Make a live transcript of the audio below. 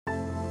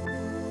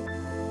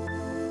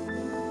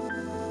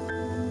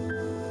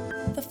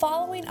The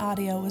following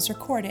audio was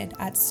recorded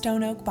at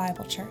Stone Oak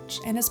Bible Church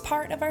and is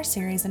part of our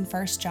series in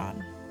 1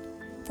 John.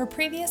 For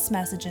previous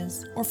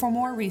messages or for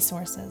more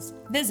resources,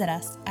 visit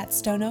us at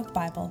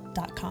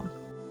stoneoakbible.com.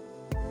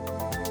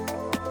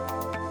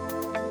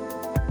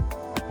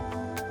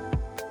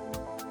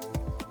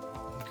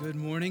 Good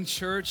morning,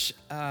 church.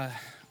 I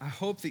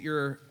hope that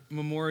your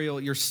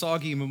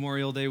soggy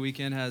Memorial Day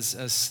weekend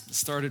has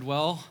started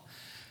well.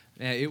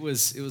 It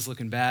was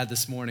looking bad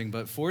this morning,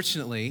 but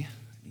fortunately,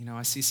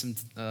 I see some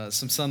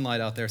sunlight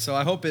out there, so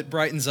I hope it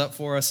brightens up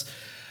for us.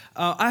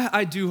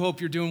 I do hope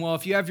you're doing well.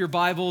 If you have your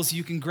Bibles,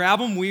 you can grab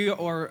them. We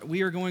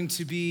are going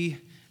to be,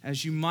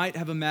 as you might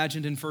have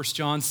imagined, in 1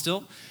 John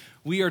still.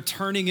 We are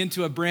turning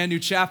into a brand new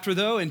chapter,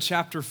 though, in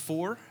chapter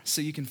 4,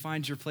 so you can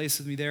find your place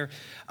with me there.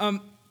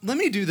 Let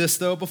me do this,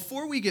 though.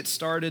 Before we get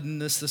started in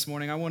this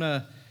morning, I want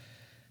to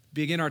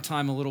begin our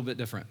time a little bit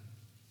different.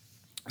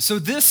 So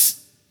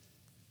this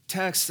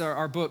text,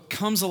 our book,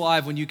 comes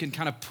alive when you can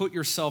kind of put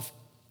yourself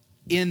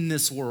in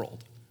this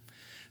world.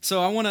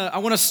 So I want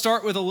to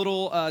start with a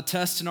little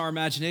test in our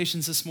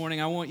imaginations this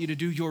morning. I want you to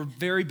do your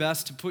very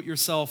best to put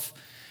yourself,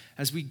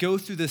 as we go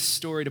through this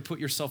story, to put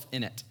yourself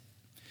in it.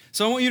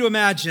 So I want you to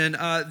imagine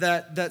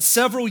that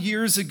several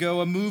years ago,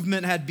 a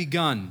movement had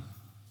begun.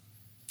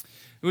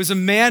 It was a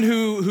man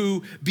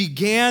who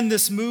began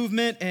this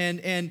movement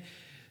and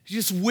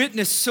just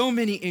witnessed so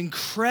many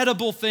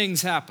incredible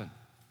things happen.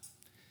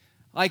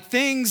 Like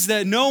things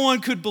that no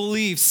one could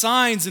believe,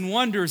 signs and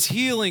wonders,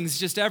 healings,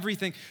 just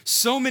everything.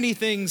 So many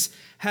things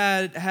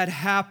had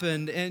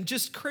happened and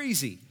just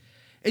crazy.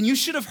 And you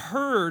should have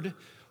heard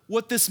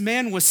what this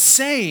man was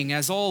saying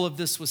as all of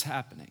this was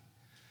happening.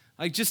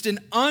 Like just an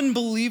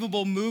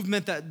unbelievable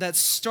movement that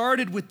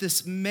started with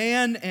this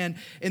man and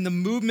the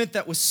movement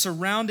that was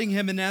surrounding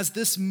him. And as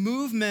this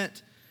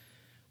movement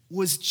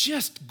was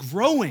just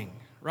growing,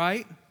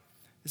 right?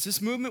 As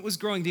this movement was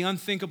growing, the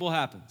unthinkable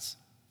happens.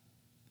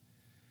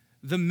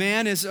 The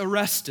man is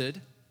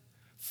arrested,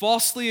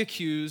 falsely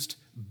accused,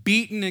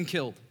 beaten, and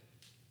killed.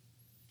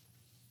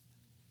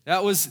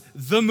 That was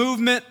the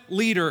movement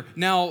leader.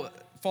 Now,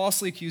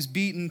 falsely accused,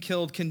 beaten,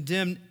 killed,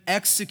 condemned,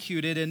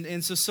 executed,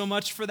 and so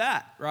much for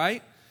that,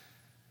 right?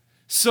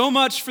 So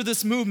much for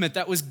this movement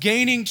that was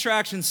gaining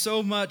traction,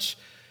 so much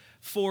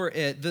for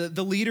it.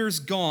 The leader's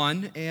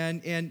gone,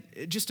 and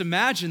just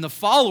imagine the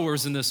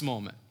followers in this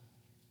moment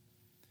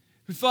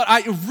who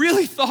I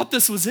really thought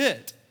this was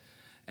it.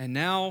 And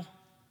now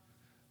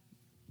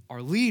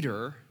our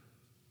leader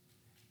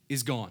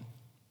is gone.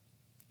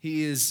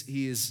 He is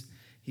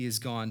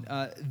gone.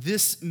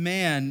 This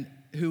man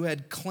who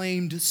had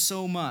claimed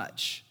so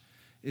much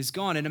is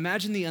gone. And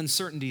imagine the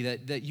uncertainty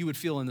that you would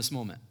feel in this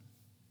moment.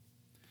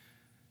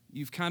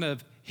 You've kind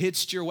of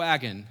hitched your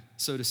wagon,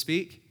 so to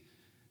speak,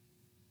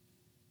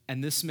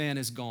 and this man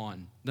is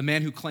gone. The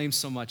man who claims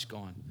so much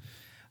gone.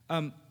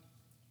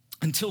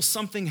 Until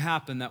something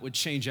happened that would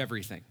change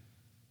everything.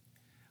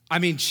 I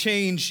mean,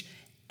 change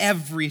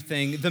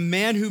everything. The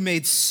man who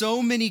made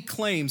so many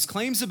claims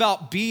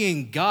about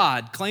being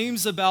God,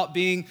 claims about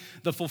being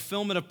the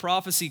fulfillment of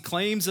prophecy,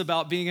 claims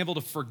about being able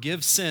to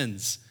forgive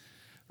sins,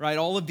 right?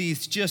 All of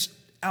these just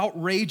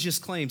outrageous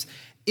claims.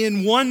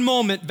 In one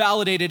moment,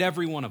 validated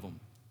every one of them.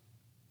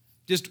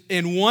 Just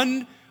in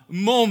one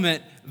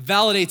moment,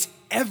 validates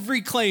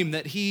every claim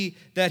that he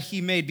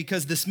made,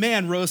 because this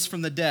man rose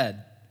from the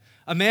dead.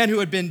 A man who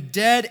had been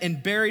dead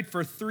and buried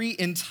for 3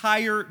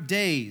 entire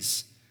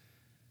days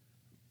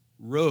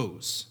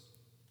rose.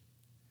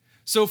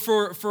 So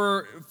for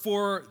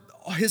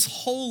his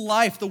whole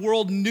life, the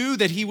world knew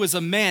that he was a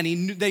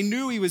man. They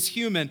knew he was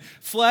human,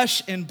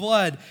 flesh and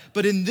blood.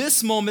 But in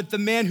this moment, the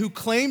man who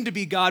claimed to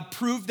be God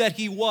proved that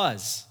he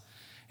was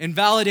and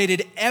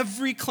validated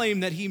every claim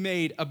that he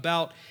made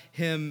about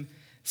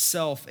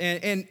himself.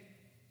 And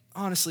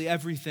honestly,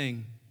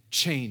 everything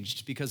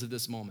changed because of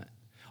this moment.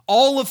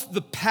 All of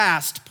the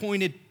past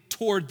pointed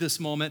toward this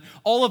moment.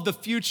 All of the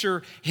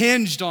future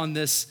hinged on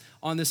this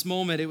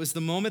moment. It was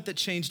the moment that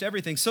changed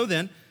everything. So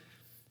then,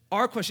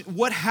 our question,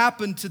 what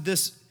happened to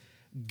this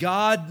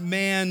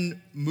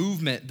God-man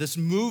movement, this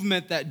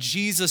movement that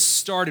Jesus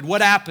started?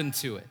 What happened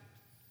to it?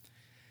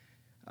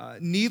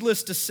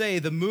 Needless to say,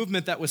 the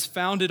movement that was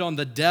founded on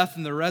the death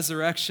and the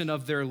resurrection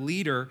of their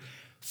leader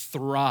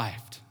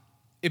thrived.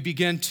 It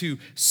began to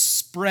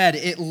spread.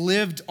 It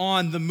lived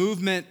on. The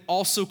movement,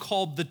 also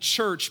called the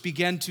church,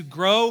 began to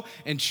grow,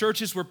 and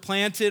churches were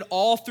planted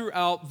all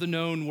throughout the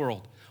known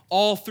world.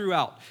 All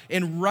throughout.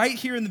 And right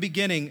here in the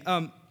beginning,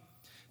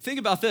 think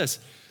about this.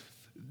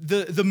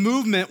 The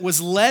movement was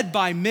led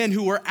by men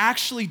who were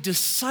actually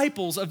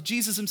disciples of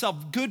Jesus himself,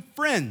 good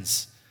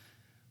friends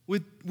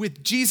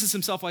with Jesus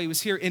himself while he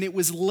was here. And it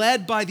was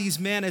led by these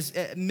men as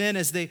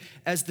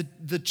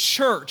the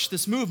church,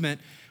 this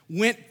movement,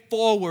 went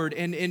forward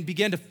and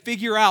began to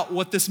figure out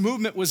what this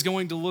movement was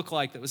going to look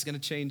like that was going to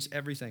change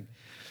everything.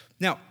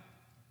 Now,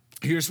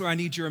 here's where I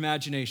need your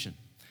imagination.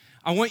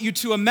 I want you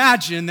to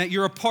imagine that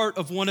you're a part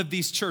of one of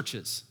these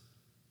churches.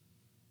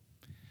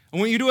 I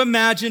want you to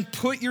imagine,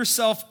 put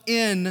yourself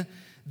in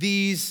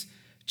these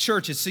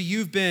churches. So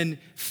you've been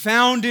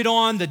founded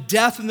on the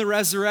death and the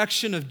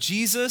resurrection of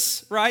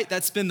Jesus, right?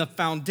 That's been the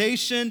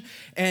foundation.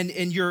 And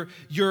your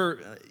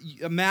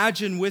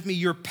imagine with me,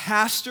 your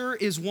pastor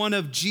is was one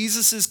of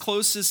Jesus's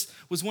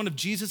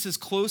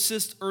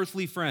closest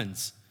earthly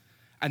friends.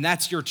 And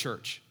that's your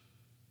church.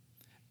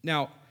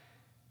 Now,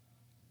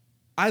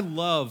 I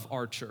love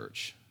our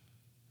church.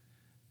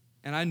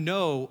 And I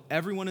know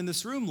everyone in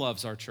this room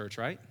loves our church,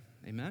 right?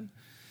 Amen.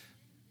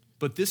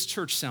 But this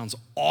church sounds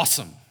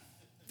awesome.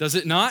 Does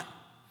it not?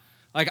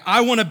 Like, I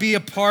want to be a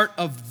part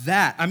of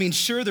that. I mean,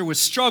 sure, there was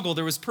struggle,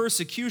 there was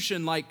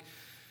persecution, like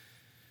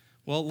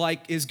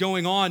is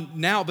going on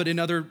now, but in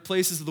other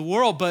places of the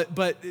world.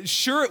 But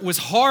sure, it was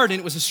hard and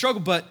it was a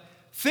struggle, but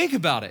think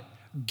about it.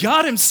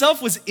 God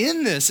himself was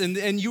in this,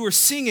 and you were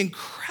seeing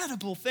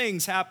incredible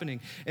things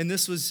happening, and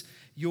this was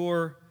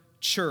your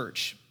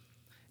church.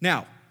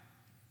 Now,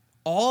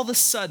 all of a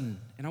sudden,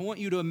 and I want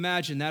you to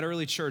imagine that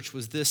early church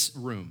was this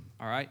room,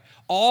 all right?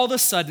 All of a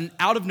sudden,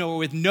 out of nowhere,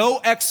 with no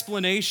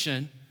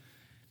explanation,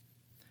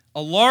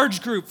 a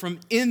large group from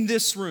in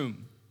this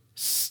room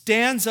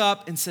stands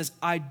up and says,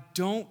 I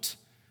don't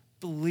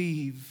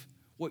believe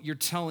what you're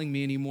telling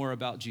me anymore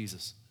about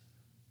Jesus.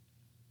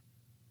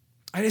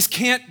 I just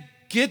can't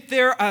get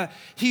there.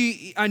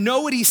 I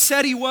know what he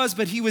said he was,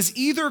 but he was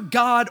either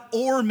God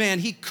or man.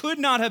 He could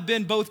not have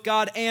been both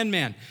God and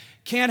man.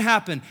 Can't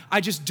happen. I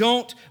just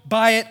don't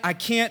buy it. I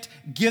can't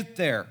get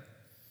there.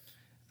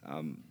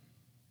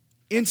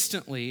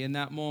 Instantly in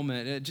that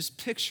moment, just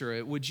picture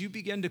it. Would you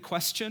begin to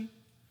question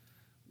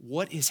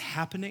what is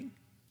happening?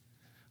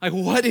 Like,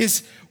 what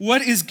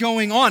is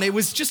going on? It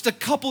was just a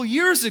couple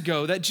years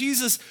ago that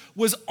Jesus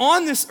was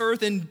on this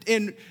earth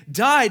and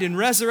died and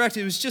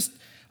resurrected. It was just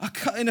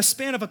in a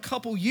span of a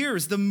couple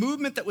years. The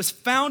movement that was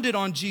founded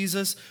on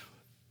Jesus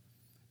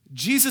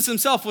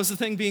himself was the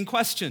thing being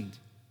questioned.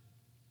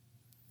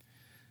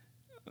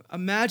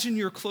 Imagine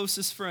your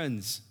closest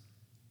friends,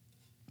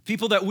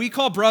 people that we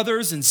call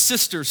brothers and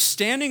sisters,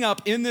 standing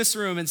up in this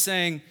room and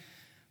saying,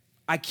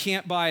 I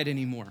can't buy it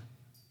anymore.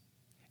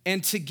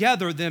 And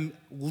together, them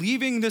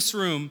leaving this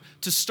room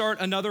to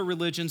start another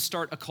religion,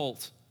 start a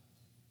cult.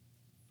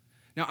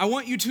 Now, I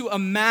want you to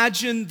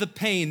imagine the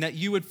pain that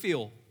you would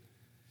feel.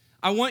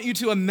 I want you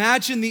to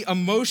imagine the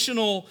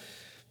emotional,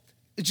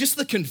 just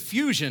the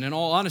confusion, in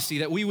all honesty,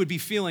 that we would be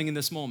feeling in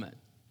this moment.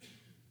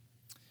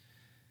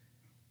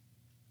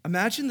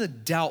 Imagine the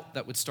doubt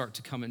that would start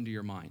to come into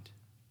your mind.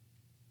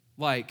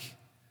 Like,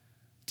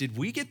 did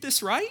we get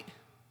this right?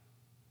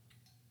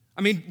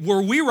 I mean,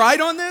 were we right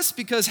on this?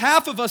 Because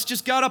half of us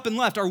just got up and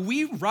left. Are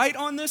we right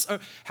on this? Or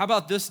how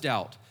about this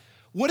doubt?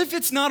 What if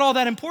it's not all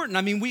that important?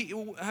 I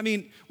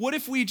mean, what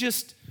if we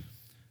just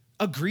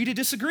agree to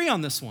disagree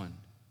on this one?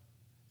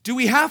 Do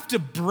we have to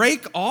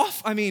break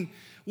off? I mean,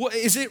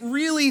 is it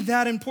really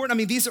that important? I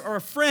mean, these are our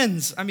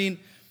friends. I mean,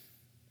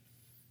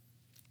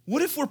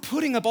 what if we're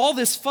putting up all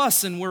this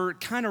fuss and we're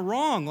kind of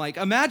wrong? Like,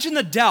 imagine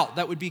the doubt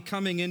that would be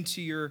coming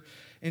into your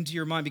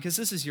mind, because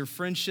this is your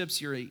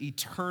friendships, your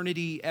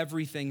eternity,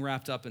 everything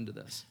wrapped up into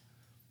this.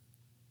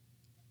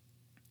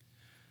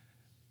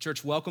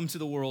 Church, welcome to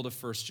the world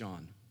of 1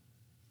 John.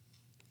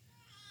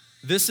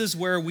 This is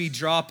where we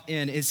drop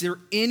in. Is there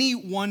any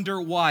wonder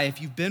why,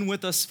 if you've been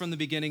with us from the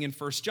beginning in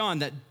 1 John,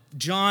 that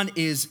John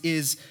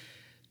is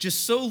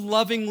just so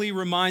lovingly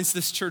reminds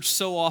this church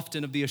so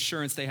often of the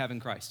assurance they have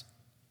in Christ?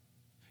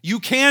 You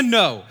can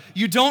know.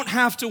 You don't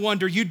have to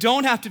wonder. You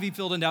don't have to be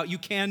filled in doubt. You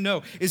can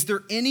know. Is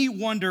there any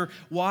wonder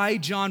why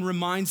John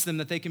reminds them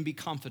that they can be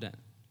confident?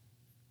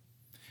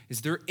 Is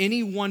there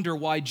any wonder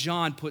why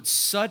John puts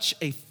such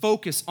a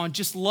focus on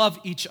just love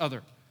each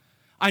other?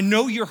 I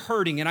know you're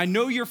hurting, and I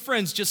know your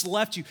friends just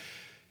left you.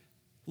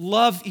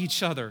 Love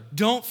each other.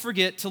 Don't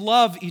forget to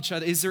love each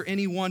other. Is there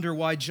any wonder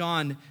why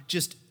John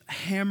just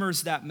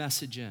hammers that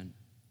message in?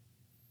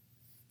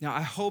 Now,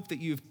 I hope that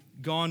you've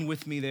gone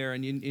with me there,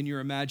 and in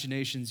your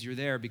imaginations you're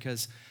there,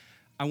 because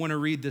I want to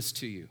read this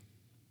to you.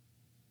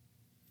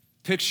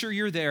 Picture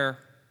you're there,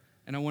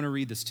 and I want to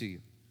read this to you.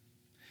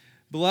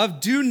 Beloved,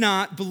 do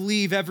not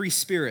believe every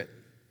spirit,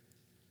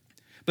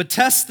 but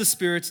test the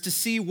spirits to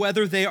see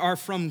whether they are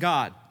from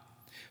God.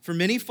 For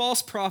many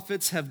false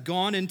prophets have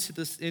gone into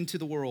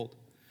the world.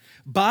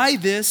 By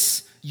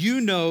this you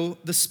know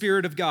the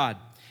Spirit of God.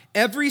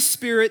 Every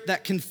spirit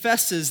that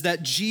confesses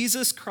that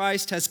Jesus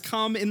Christ has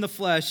come in the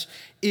flesh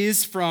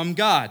is from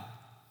God.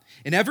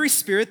 And every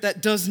spirit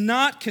that does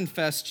not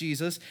confess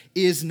Jesus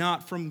is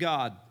not from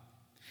God.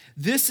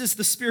 This is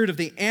the spirit of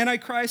the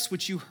Antichrist,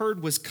 which you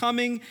heard was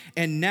coming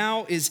and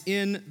now is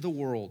in the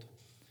world.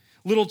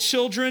 Little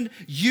children,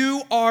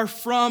 you are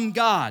from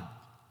God.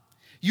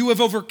 You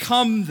have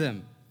overcome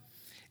them.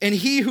 And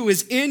he who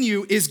is in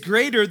you is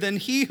greater than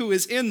he who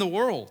is in the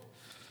world.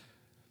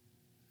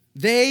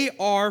 They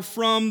are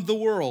from the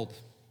world.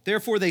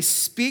 Therefore, they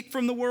speak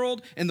from the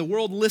world, and the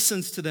world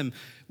listens to them.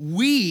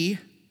 We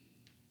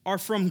are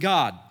from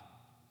God.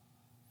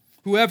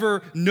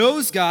 Whoever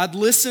knows God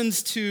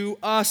listens to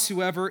us.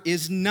 Whoever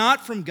is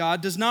not from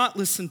God does not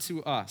listen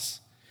to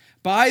us.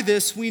 By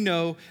this we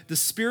know the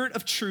spirit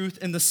of truth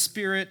and the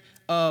spirit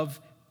of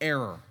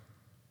error.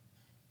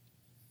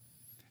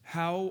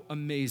 How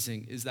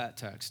amazing is that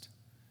text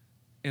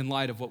in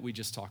light of what we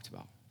just talked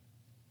about?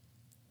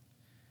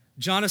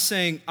 John is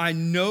saying, I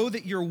know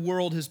that your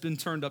world has been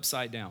turned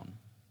upside down.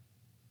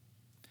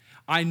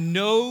 I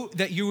know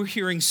that you are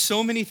hearing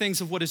so many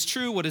things of what is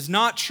true, what is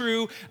not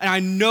true, and I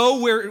know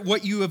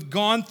what you have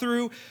gone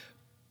through,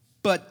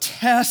 but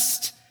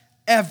test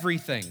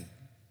everything.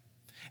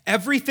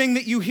 Everything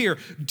that you hear.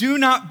 Do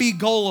not be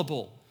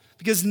gullible,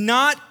 because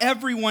not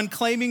everyone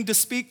claiming to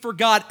speak for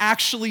God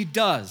actually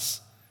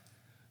does.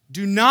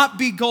 Do not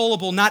be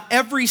gullible. Not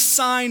every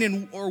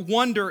sign or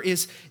wonder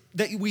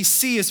that we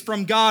see is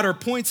from God or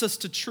points us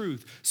to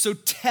truth. So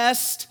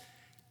test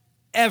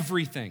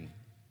everything.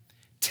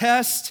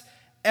 Test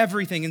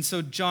everything. And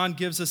so John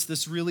gives us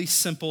this really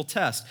simple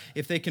test.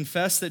 If they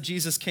confess that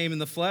Jesus came in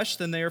the flesh,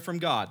 then they are from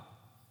God.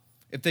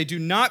 If they do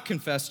not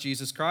confess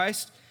Jesus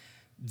Christ,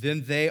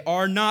 then they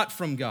are not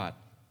from God.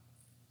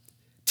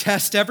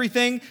 Test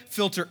everything,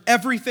 filter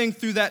everything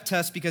through that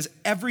test, because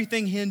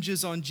everything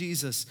hinges on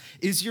Jesus.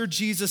 Is your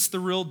Jesus the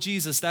real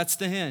Jesus? That's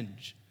the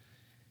hinge.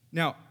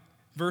 Now,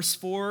 verse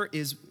 4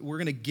 is, we're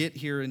going to get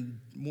here in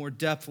more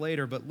depth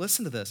later, but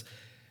listen to this.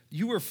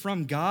 You are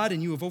from God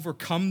and you have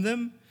overcome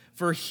them,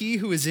 for he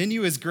who is in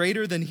you is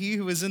greater than he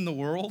who is in the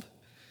world.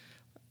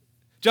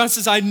 John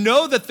says, I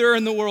know that they're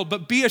in the world,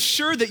 but be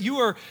assured that you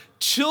are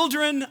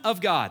children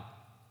of God,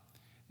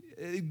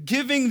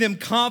 giving them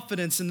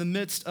confidence in the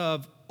midst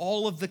of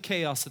all of the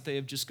chaos that they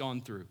have just gone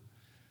through.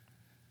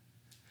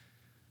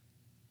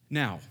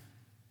 Now,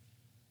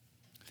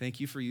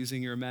 thank you for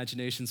using your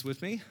imaginations with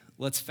me.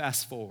 Let's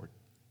fast forward.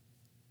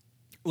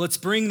 Let's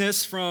bring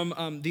this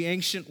from the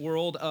ancient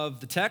world of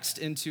the text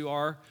into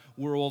our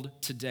world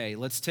today.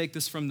 Let's take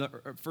this from the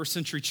first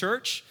century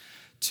church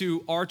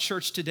to our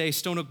church today,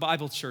 Stone Oak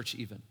Bible Church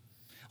even.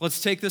 Let's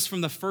take this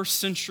from the first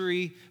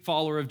century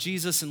follower of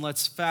Jesus and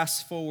let's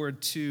fast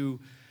forward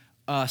to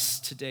us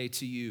today,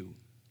 to you.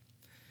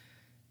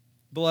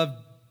 Beloved,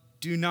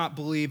 do not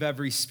believe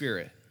every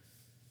spirit,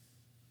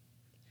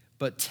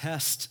 but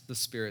test the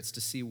spirits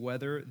to see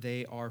whether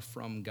they are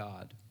from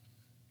God.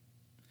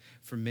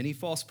 For many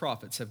false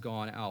prophets have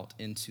gone out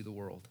into the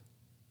world.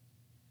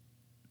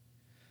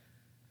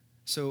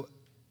 So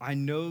I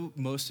know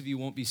most of you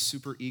won't be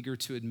super eager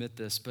to admit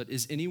this, but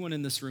is anyone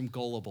in this room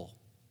gullible?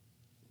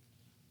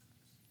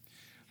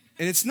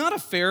 And it's not a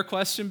fair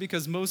question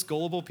because most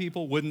gullible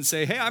people wouldn't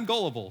say, hey, I'm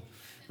gullible,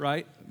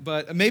 right?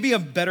 But maybe a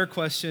better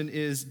question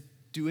is,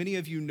 do any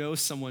of you know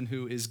someone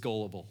who is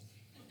gullible?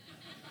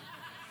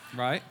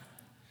 Right?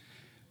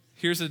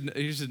 Here's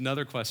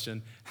another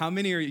question. How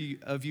many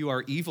of you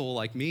are evil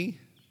like me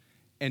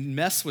and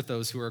mess with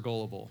those who are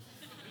gullible?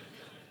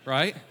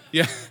 Right?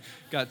 Yeah,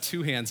 got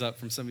two hands up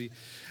from somebody.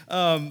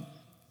 I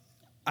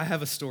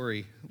have a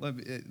story.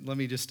 Let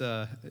me just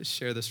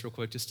share this real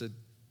quick just to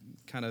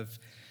kind of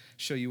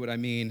show you what I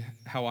mean,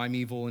 how I'm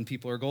evil and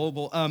people are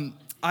gullible.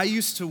 I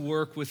used to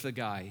work with a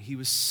guy. He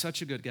was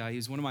such a good guy. He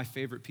was one of my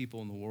favorite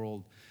people in the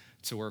world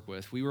to work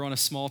with. We were on a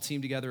small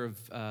team together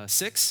of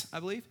 6, I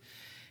believe.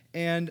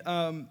 And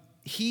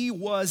he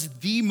was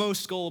the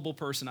most gullible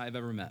person I've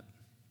ever met.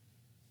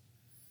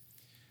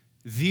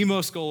 The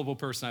most gullible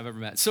person I've ever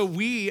met. So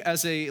we,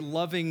 as a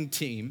loving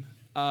team,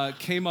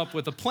 came up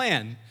with a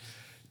plan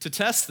to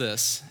test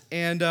this.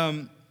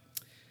 And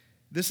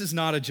this is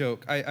not a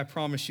joke. I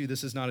promise you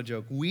this is not a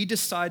joke. We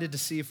decided to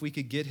see if we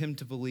could get him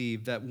to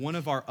believe that one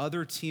of our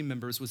other team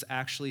members was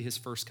actually his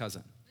first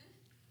cousin.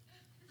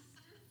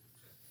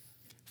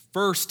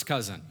 First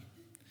cousin.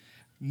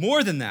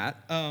 More than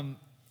that,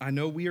 I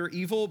know we are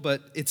evil,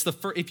 but it's the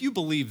first. If you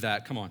believe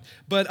that, come on.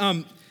 But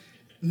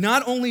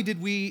not only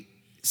did we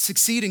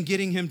succeed in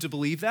getting him to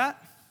believe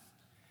that,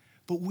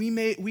 but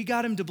we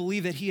got him to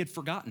believe that he had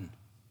forgotten.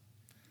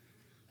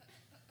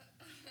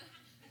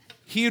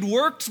 He had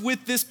worked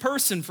with this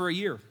person for a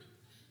year,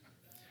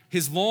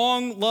 his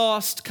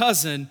long-lost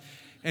cousin,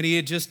 and he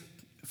had just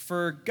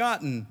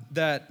forgotten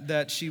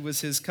that she was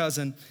his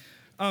cousin.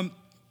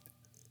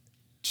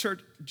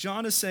 Church,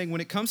 John is saying when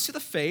it comes to the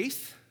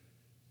faith,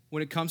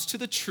 when it comes to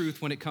the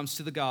truth, when it comes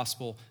to the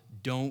gospel,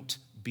 don't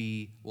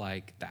be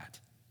like that.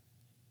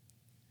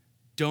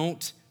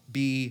 Don't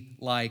be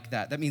like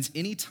that. That means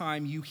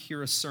anytime you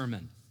hear a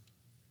sermon,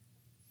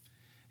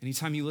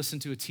 anytime you listen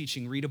to a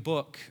teaching, read a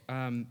book,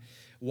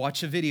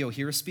 watch a video,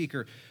 hear a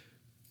speaker,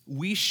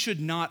 we should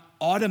not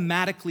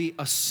automatically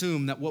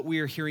assume that what we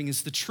are hearing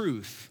is the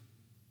truth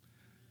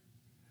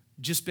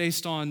just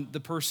based on the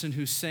person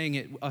who's saying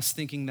it, us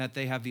thinking that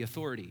they have the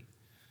authority.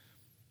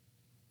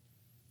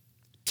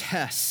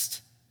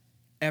 Test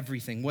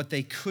everything. What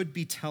they could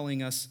be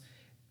telling us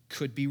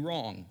could be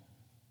wrong.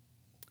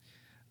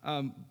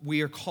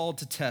 We are called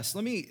to test.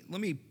 Let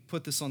me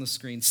put this on the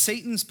screen.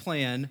 Satan's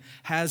plan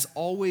has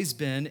always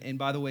been, and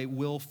by the way,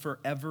 will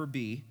forever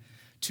be,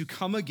 to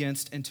come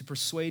against and to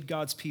persuade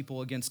God's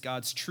people against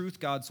God's truth,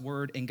 God's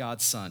word, and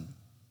God's Son.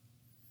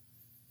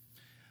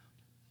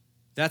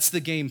 That's the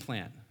game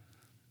plan.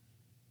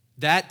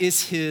 That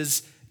is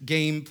his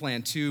game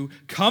plan to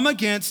come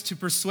against, to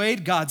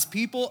persuade God's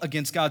people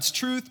against God's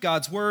truth,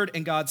 God's word,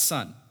 and God's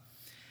Son.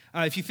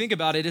 If you think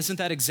about it, isn't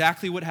that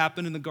exactly what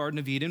happened in the Garden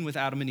of Eden with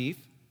Adam and Eve?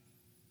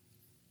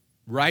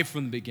 Right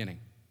from the beginning.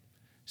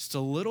 Just a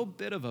little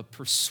bit of a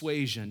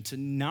persuasion to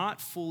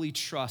not fully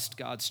trust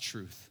God's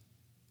truth.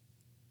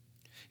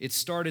 It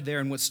started there,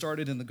 and what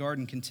started in the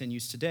garden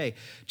continues today.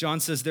 John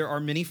says there are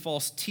many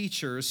false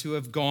teachers who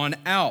have gone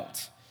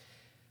out.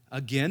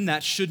 Again,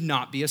 that should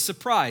not be a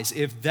surprise.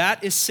 If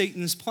that is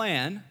Satan's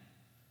plan,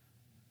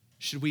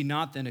 should we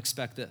not then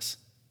expect this?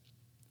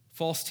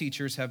 False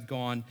teachers have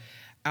gone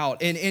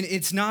out. And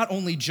it's not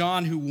only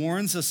John who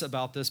warns us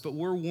about this, but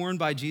we're warned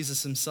by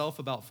Jesus himself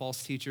about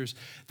false teachers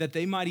that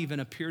they might even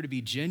appear to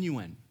be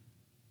genuine.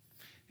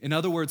 In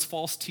other words,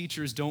 false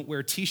teachers don't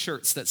wear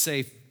t-shirts that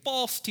say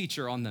false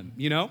teacher on them,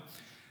 you know?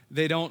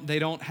 They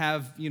don't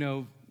have,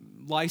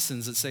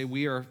 license that say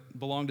we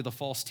belong to the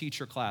false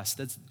teacher class.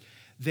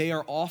 They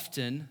are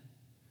often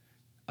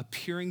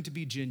appearing to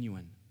be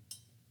genuine.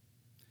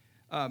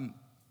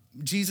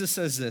 Jesus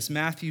says this,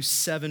 Matthew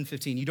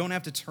 7:15. You don't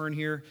have to turn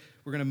here.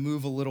 We're going to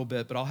move a little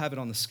bit, but I'll have it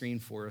on the screen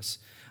for us.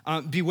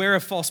 Beware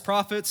of false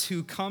prophets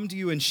who come to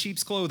you in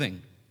sheep's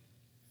clothing,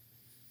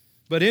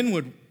 but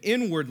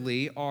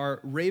inwardly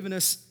are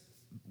ravenous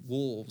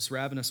wolves.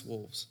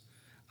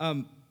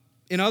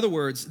 In other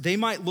words, they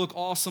might look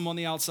awesome on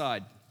the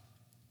outside,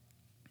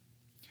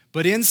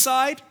 but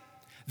inside,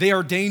 they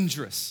are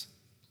dangerous.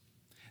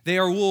 They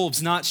are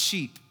wolves, not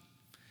sheep.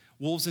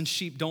 Wolves and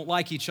sheep don't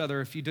like each other,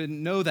 if you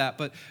didn't know that,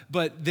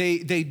 but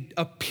they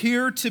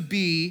appear to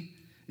be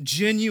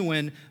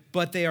genuine,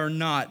 but they are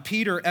not.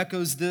 Peter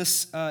echoes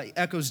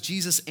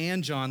Jesus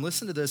and John.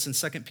 Listen to this in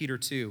 2 Peter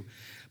 2.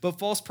 But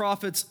false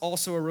prophets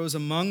also arose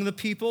among the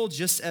people,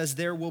 just as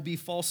there will be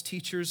false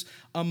teachers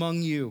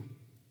among you,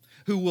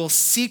 who will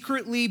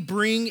secretly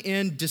bring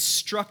in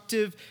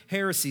destructive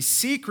heresy,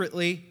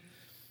 secretly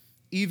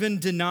even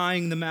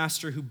denying the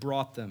master who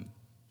brought them,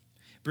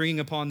 bringing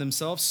upon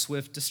themselves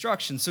swift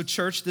destruction. So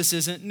church, this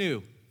isn't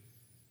new.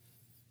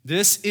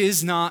 This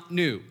is not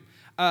new.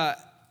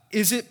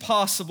 Is it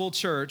possible,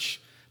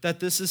 church, that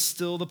this is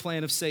still the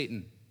plan of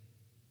Satan?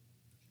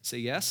 Say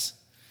yes.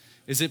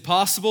 Is it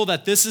possible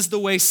that this is the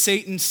way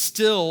Satan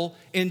still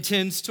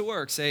intends to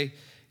work? Say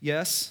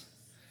yes.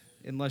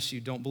 Unless you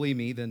don't believe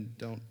me, then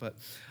don't. But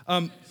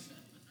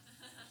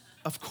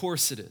of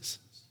course it is.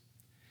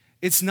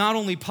 It's not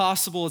only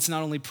possible, it's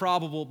not only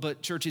probable,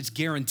 but church, it's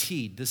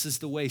guaranteed. This is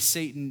the way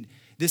Satan,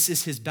 this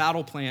is his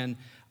battle plan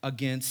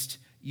against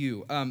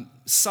you.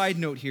 Side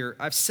note here,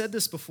 I've said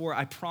this before,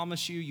 I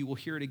promise you will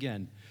hear it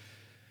again.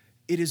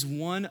 It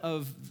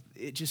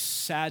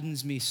just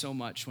saddens me so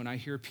much when I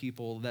hear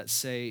people that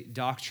say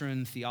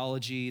doctrine,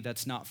 theology,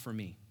 that's not for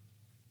me.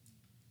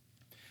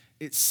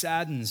 It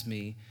saddens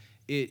me.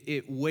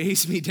 It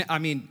weighs me down. I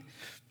mean,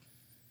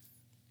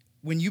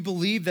 when you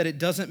believe that it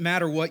doesn't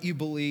matter what you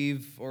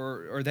believe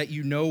or that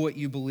you know what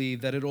you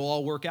believe, that it'll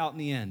all work out in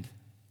the end.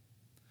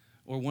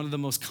 Or one of the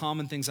most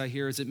common things I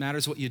hear is it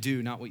matters what you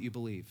do, not what you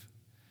believe.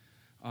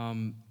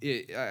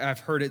 I've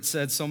heard it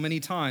said so many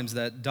times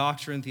that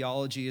doctrine,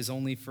 theology is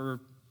only for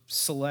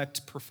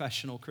select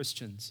professional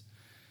Christians.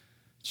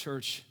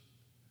 Church,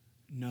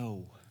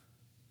 no.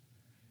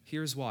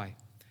 Here's why.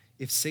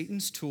 If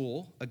Satan's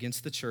tool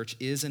against the church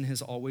is and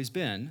has always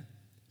been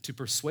to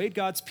persuade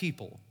God's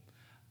people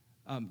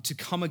to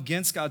come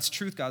against God's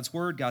truth, God's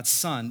word, God's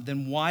Son,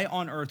 then why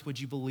on earth would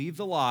you believe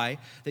the lie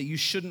that you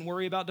shouldn't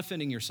worry about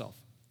defending yourself?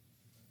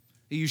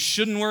 That you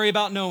shouldn't worry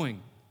about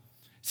knowing?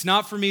 It's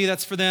not for me,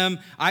 that's for them.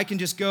 I can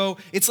just go.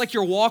 It's like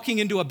you're walking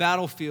into a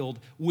battlefield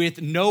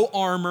with no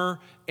armor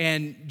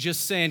and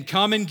just saying,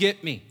 come and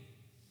get me.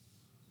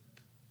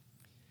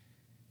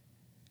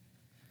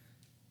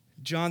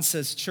 John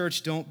says,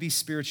 church, don't be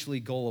spiritually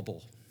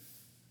gullible.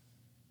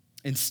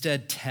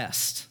 Instead,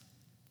 test.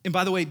 And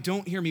by the way,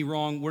 don't hear me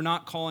wrong. We're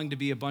not calling to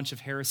be a bunch of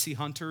heresy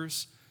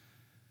hunters,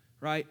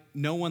 right?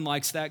 No one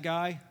likes that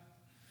guy.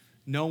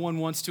 No one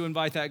wants to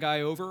invite that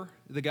guy over.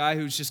 The guy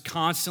who's just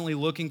constantly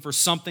looking for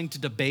something to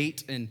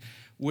debate and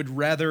would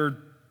rather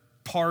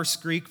parse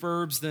Greek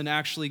verbs than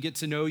actually get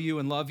to know you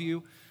and love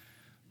you.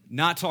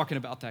 Not talking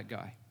about that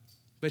guy.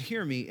 But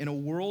hear me, in a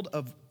world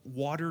of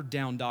watered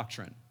down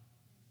doctrine,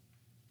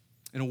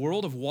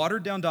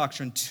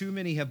 too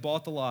many have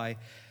bought the lie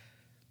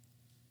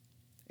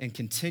and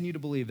continue to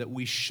believe that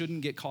we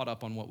shouldn't get caught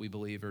up on what we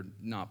believe or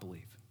not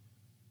believe.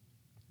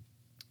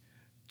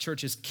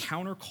 Church, as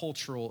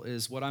countercultural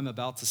as what I'm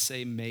about to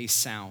say may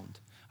sound,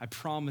 I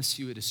promise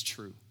you it is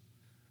true.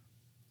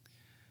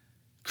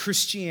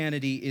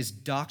 Christianity is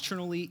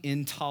doctrinally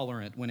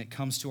intolerant when it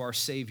comes to our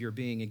Savior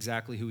being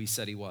exactly who he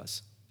said he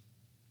was.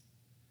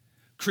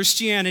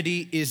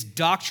 Christianity is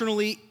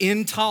doctrinally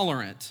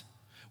intolerant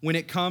when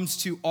it comes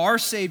to our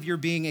Savior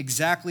being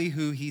exactly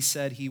who he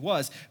said he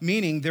was,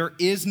 meaning there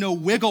is no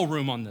wiggle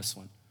room on this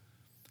one.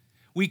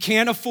 We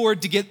can't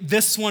afford to get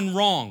this one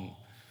wrong.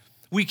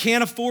 We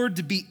can't afford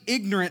to be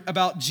ignorant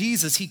about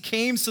Jesus. He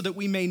came so that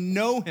we may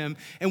know him,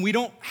 and we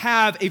don't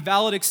have a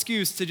valid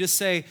excuse to just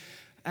say,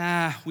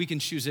 we can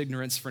choose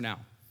ignorance for now.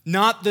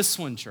 Not this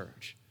one,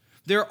 church.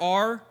 There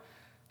are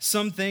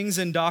some things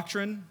in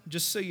doctrine,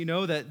 just so you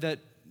know, that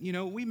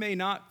we may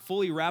not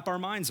fully wrap our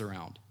minds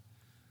around.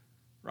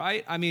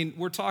 Right? I mean,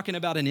 we're talking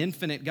about an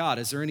infinite God.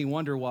 Is there any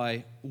wonder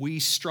why we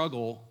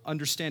struggle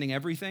understanding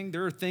everything?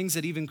 There are things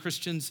that even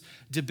Christians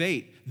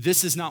debate.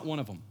 This is not one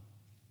of them.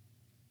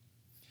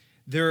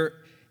 There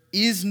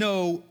is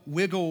no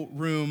wiggle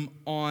room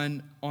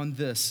on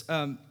this.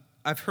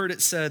 I've heard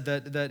it said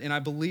that, and I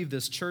believe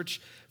this,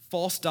 church,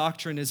 false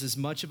doctrine is as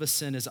much of a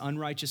sin as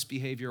unrighteous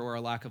behavior or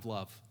a lack of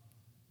love.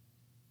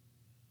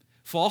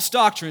 False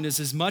doctrine is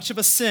as much of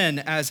a sin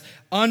as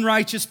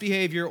unrighteous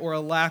behavior or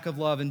a lack of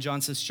love. And John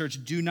says,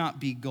 church, do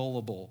not be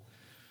gullible.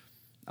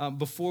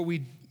 Before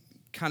we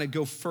kind of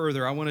go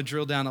further, I want to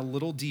drill down a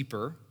little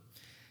deeper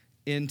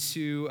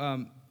into,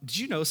 did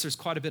you notice there's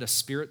quite a bit of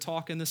spirit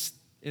talk in this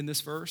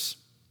verse?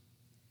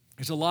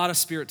 There's a lot of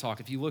spirit talk.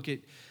 If you look at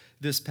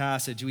this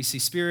passage, we see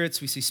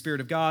spirits, we see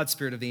spirit of God,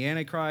 spirit of the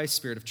Antichrist,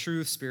 spirit of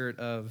truth, spirit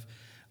of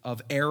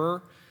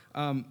error.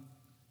 So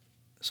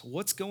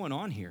what's going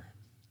on here?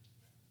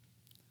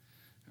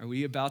 Are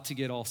we about to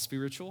get all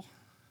spiritual?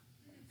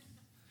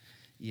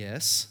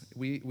 Yes,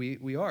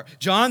 we are.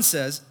 John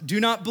says, do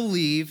not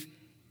believe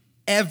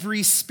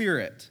every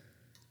spirit,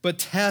 but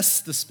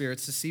test the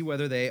spirits to see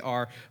whether they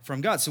are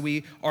from God. So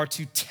we are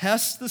to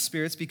test the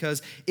spirits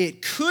because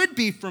it could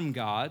be from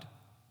God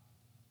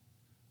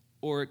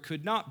or it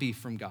could not be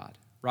from God,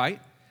 right?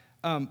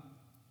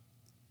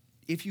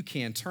 If you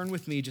can, turn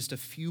with me just a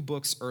few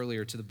books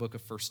earlier to the book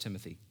of 1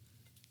 Timothy.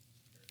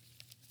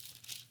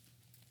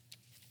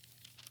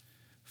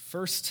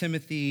 1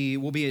 Timothy,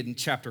 we'll be in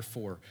chapter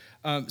 4.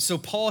 So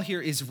Paul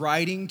here is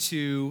writing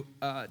to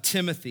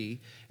Timothy,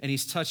 and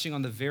he's touching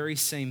on the very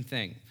same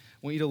thing. I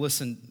want you to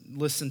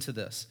listen to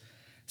this.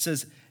 It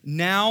says,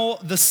 now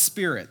the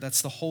Spirit,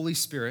 that's the Holy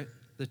Spirit,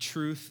 the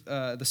truth,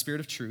 the Spirit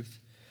of truth,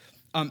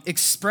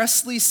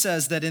 expressly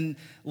says that in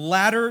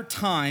latter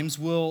times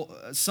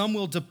some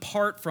will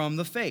depart from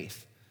the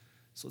faith.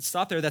 So let's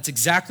stop there. That's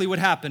exactly what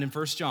happened in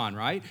 1 John,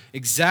 right?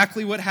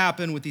 Exactly what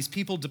happened with these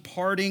people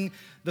departing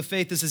the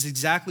faith. This is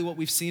exactly what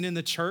we've seen in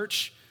the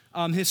church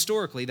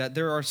historically, that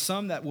there are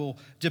some that will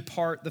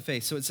depart the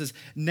faith. So it says,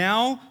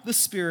 now the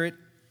Spirit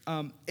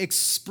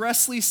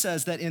expressly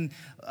says that in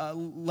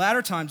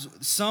latter times,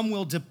 some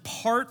will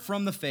depart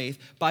from the faith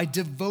by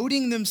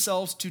devoting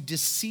themselves to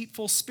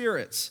deceitful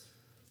spirits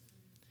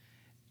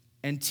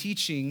and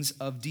teachings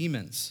of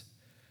demons.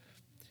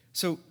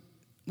 So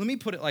let me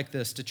put it like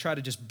this to try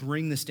to just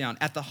bring this down.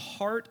 At the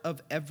heart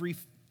of every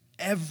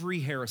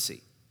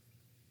heresy,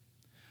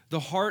 the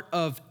heart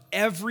of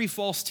every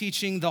false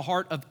teaching, the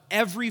heart of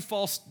every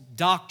false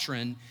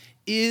doctrine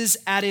is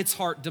at its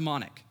heart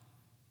demonic.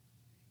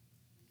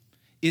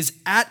 Is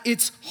at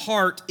its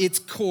heart, its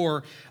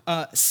core,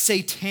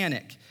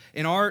 satanic.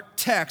 In our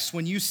text,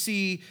 when you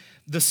see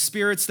the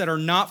spirits that are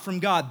not from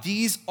God,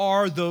 these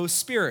are those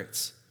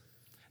spirits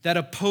that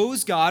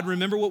oppose God.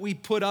 Remember what we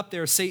put up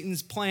there,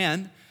 Satan's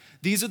plan.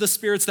 These are the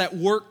spirits that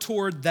work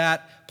toward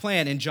that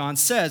plan. And John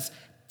says,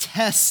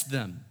 test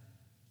them.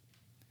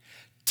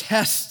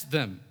 Test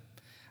them.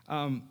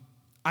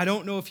 I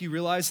don't know if you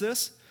realize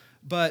this,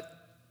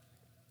 but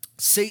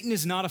Satan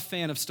is not a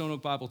fan of Stone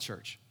Oak Bible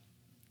Church.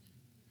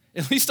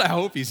 At least I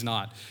hope he's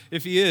not.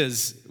 If he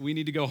is, we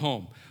need to go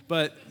home.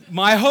 But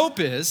my hope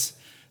is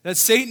that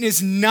Satan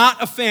is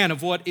not a fan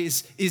of what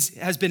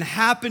has been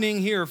happening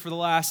here for the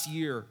last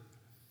year.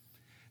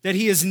 That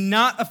he is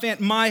not a fan.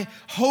 My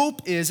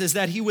hope is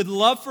that he would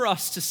love for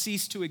us to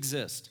cease to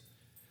exist.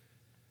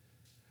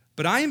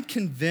 But I am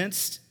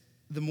convinced,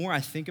 the more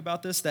I think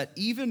about this, that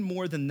even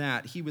more than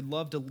that, he would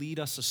love to lead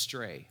us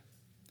astray,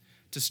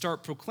 to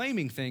start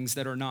proclaiming things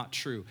that are not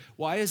true.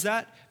 Why is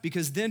that?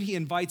 Because then he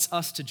invites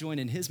us to join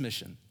in his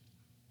mission.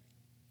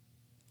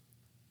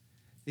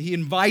 He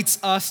invites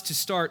us to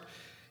start,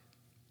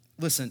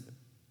 listen,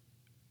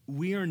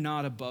 we are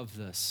not above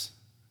this.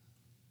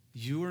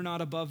 You are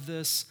not above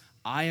this.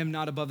 I am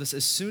not above this.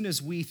 As soon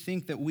as we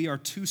think that we are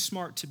too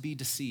smart to be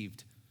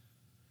deceived,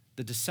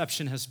 the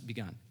deception has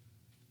begun.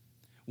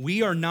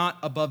 We are not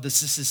above this.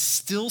 This is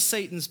still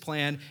Satan's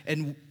plan,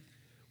 and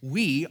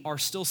we are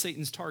still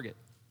Satan's target.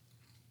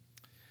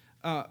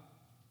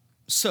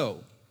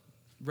 So,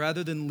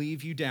 rather than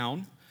leave you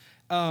down,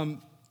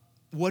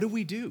 what do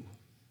we do?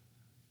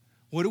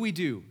 What do we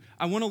do?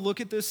 I want to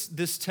look at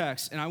this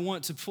text, and I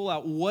want to pull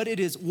out what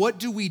it is. What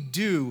do we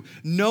do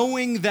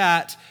knowing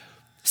that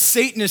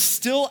Satan is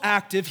still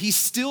active, he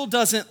still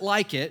doesn't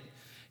like it,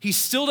 he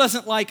still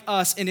doesn't like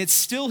us, and it's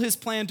still his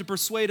plan to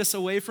persuade us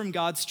away from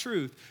God's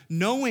truth.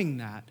 Knowing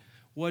that,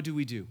 what do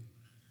we do?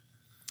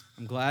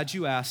 I'm glad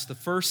you asked. The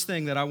first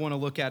thing that I want to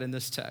look at in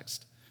this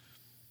text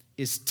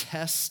is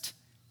test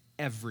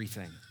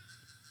everything.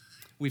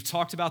 We've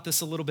talked about this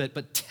a little bit,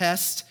 but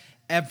test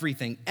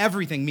everything.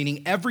 Everything,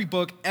 meaning every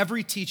book,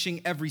 every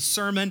teaching, every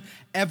sermon,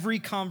 every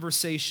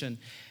conversation.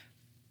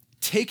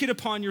 Take it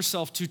upon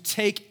yourself to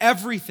take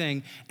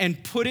everything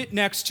and put it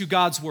next to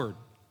God's word.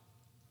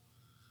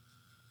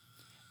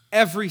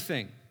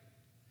 Everything.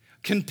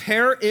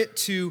 Compare it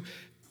to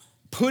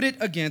Put it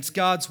against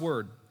God's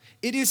word.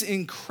 It is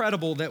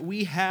incredible that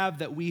we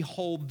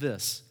hold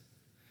this.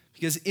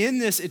 Because in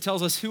this, it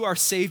tells us who our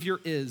Savior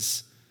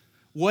is,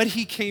 what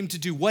he came to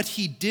do, what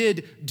he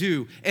did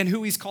do, and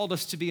who he's called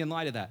us to be in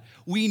light of that.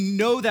 We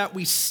know that,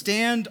 we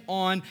stand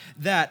on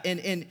that,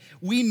 and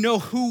we know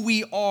who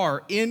we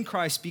are in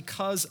Christ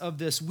because of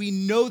this. We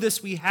know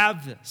this, we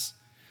have this.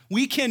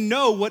 We can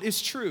know what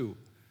is true.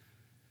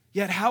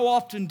 Yet how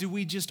often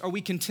are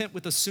we content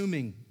with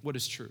assuming what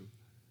is true?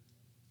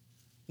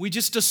 We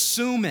just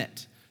assume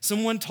it.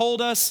 Someone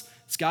told us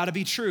it's got to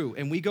be true,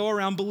 and we go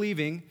around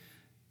believing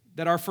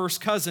that our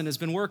first cousin has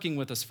been working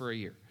with us for a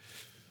year.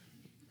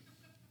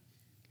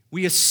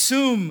 We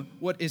assume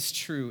what is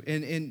true,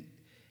 and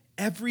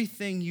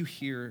everything you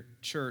hear,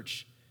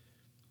 church,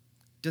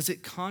 does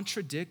it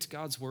contradict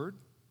God's word?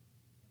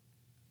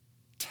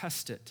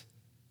 Test it.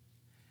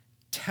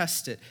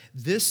 Test it.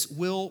 This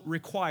will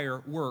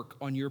require work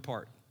on your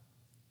part.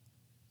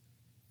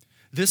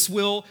 This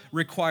will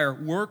require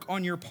work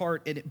on your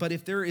part, but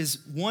if there is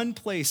one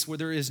place where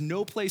there is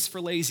no place for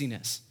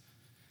laziness,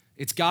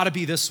 it's got to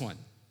be this one.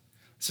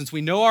 Since we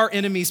know our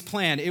enemy's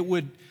plan, it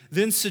would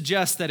then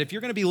suggest that if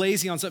you're going to be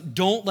lazy on something,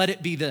 don't let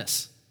it be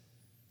this.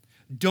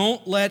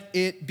 Don't let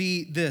it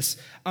be this.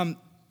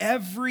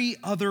 Every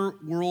other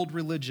world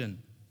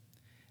religion,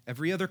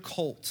 every other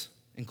cult,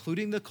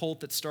 including the cult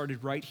that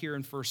started right here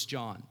in 1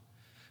 John,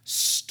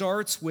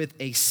 starts with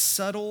a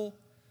subtle,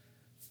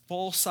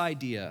 false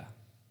idea.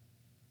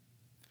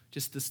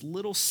 Just this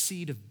little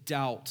seed of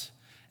doubt.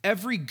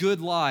 Every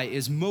good lie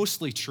is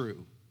mostly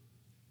true,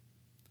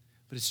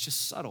 but it's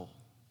just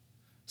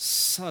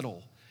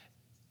subtle,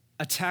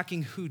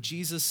 attacking who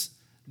Jesus,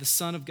 the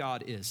Son of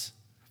God, is.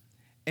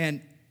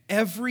 And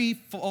every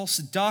false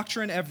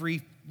doctrine,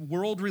 every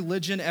world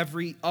religion,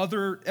 every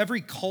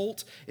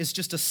cult is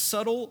just a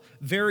subtle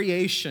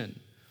variation.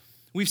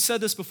 We've said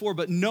this before,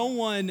 but no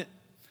one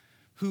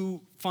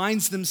who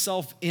finds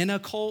themselves in a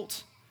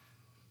cult,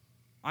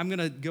 I'm going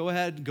to go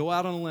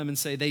out on a limb and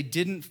say they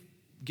didn't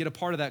get a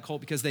part of that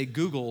cult because they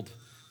Googled,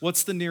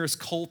 what's the nearest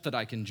cult that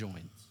I can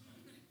join?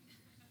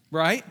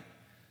 Right?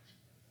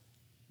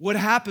 What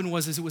happened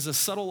was it was a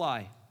subtle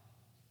lie.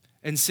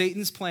 And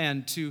Satan's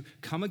plan to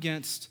come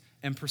against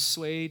and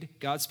persuade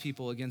God's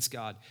people against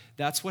God.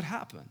 That's what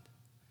happened.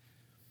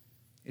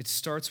 It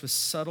starts with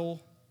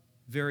subtle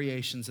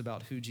variations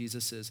about who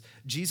Jesus is.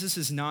 Jesus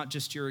is not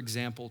just your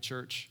example,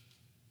 church.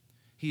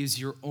 He is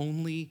your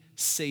only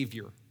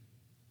Savior.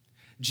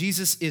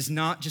 Jesus is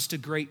not just a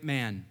great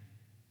man.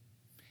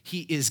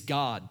 He is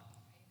God.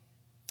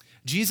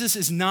 Jesus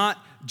is not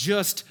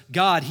just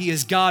God. He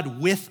is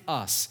God with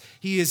us.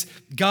 He is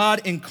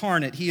God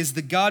incarnate. He is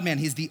the God-man.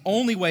 He's the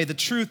only way, the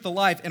truth, the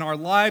life. And our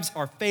lives,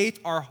 our faith,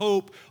 our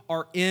hope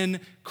are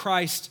in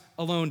Christ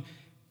alone,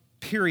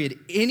 period.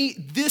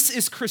 This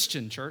is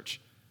Christian,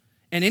 church.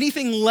 And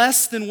anything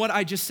less than what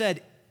I just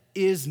said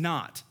is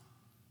not.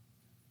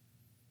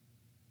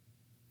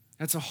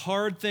 That's a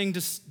hard thing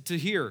to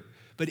hear.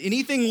 But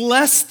anything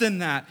less than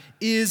that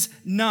is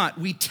not.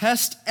 We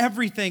test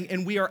everything,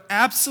 and we are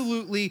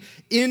absolutely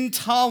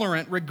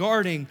intolerant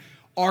regarding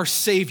our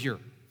Savior.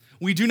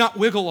 We do not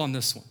wiggle on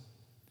this one.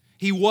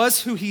 He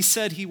was who he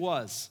said he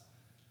was.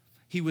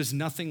 He was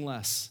nothing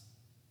less.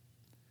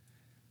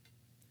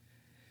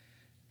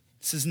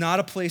 This is not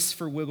a place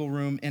for wiggle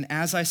room, and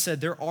as I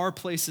said, there are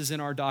places in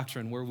our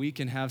doctrine where we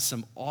can have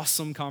some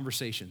awesome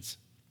conversations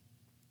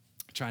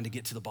trying to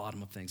get to the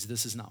bottom of things.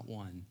 This is not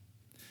one.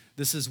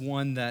 This is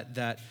one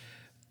that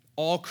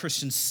all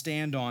Christians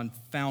stand on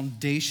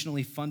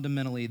foundationally,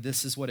 fundamentally.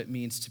 This is what it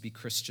means to be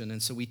Christian.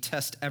 And so we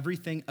test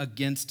everything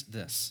against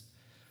this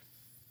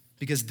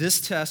because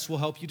this test will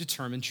help you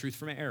determine truth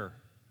from error.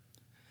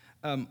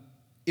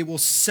 It will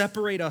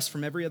separate us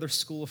from every other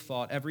school of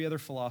thought, every other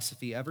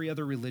philosophy, every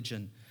other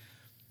religion.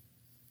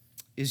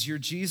 Is your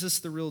Jesus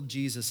the real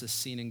Jesus as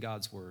seen in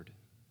God's word?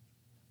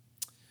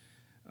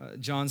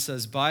 John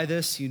says, by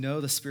this you know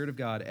the Spirit of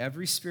God.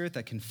 Every spirit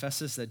that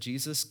confesses that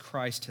Jesus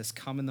Christ has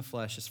come in the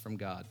flesh is from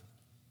God.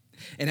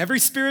 And every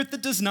spirit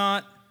that does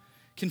not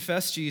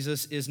confess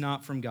Jesus is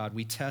not from God.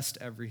 We test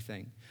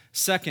everything.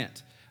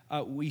 Second,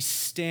 we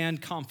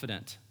stand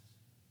confident.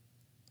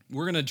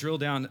 We're going to drill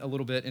down a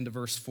little bit into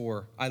verse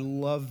 4. I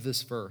love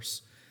this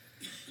verse.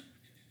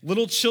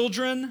 Little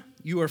children,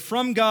 you are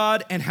from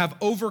God and have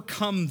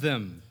overcome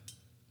them.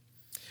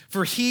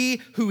 For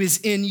he who is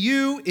in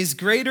you is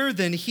greater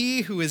than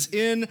he who is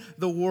in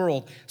the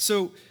world.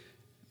 So,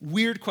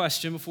 weird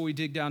question before we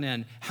dig down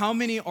in. How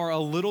many are a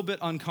little bit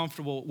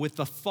uncomfortable with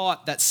the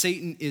thought that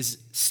Satan is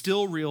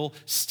still real,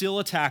 still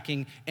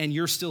attacking, and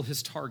you're still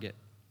his target?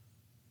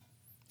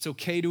 It's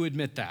okay to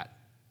admit that.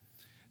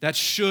 That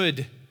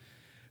should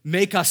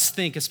make us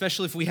think,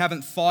 especially if we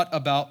haven't thought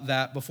about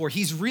that before.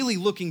 He's really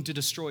looking to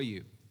destroy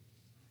you.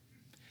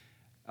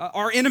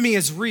 Our enemy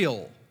is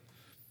real.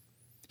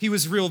 He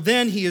was real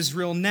then, he is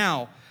real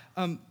now.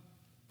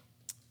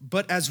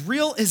 But as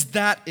real as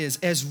that is,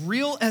 as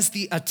real as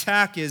the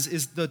attack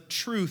is the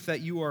truth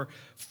that you are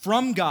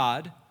from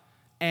God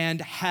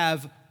and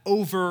have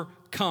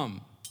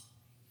overcome.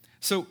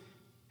 So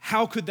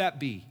How could that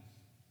be?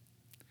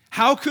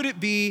 How could it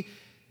be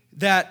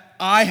that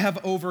I have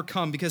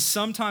overcome? Because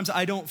sometimes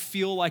I don't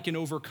feel like an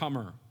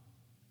overcomer.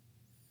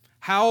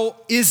 How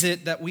is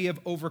it that we have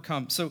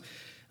overcome? So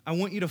I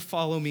want you to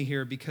follow me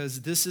here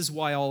because this is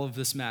why all of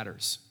this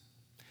matters.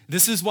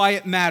 This is why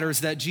it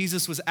matters that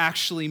Jesus was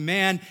actually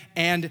man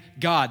and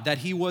God, that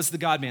he was the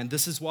God-man.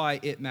 This is why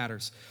it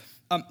matters.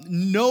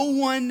 No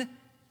one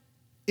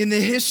in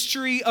the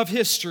history of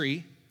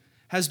history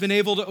has been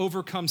able to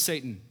overcome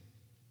Satan.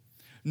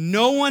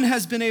 No one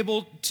has been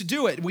able to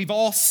do it. We've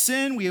all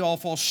sinned. We all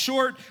fall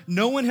short.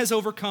 No one has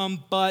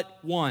overcome but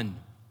one.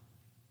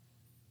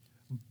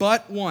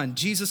 But one.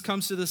 Jesus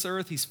comes to this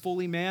earth. He's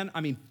fully man,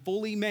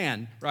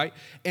 right?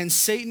 And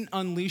Satan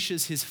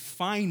unleashes his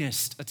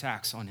finest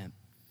attacks on him.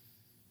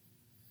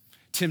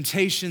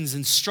 Temptations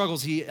and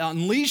struggles. He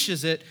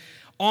unleashes it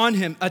on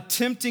him,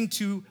 attempting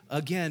to,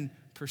 again,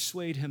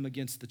 persuade him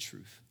against the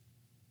truth.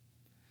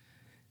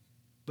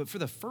 But for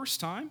the first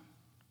time,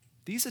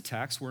 these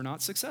attacks were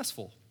not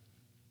successful.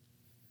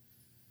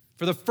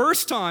 For the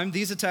first time,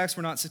 these attacks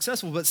were not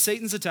successful, but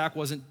Satan's attack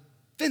wasn't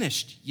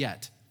finished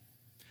yet.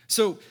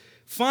 So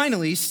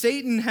finally,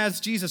 Satan has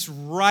Jesus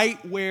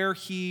right where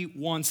he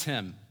wants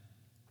him.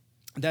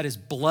 That is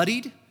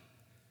bloodied,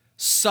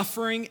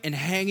 suffering, and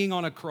hanging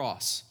on a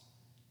cross.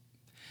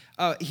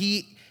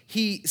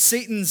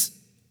 Satan's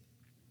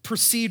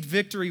perceived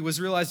victory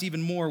was realized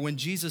even more when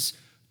Jesus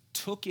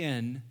took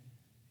in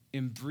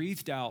and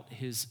breathed out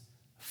his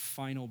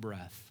final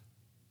breath,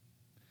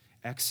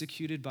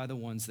 executed by the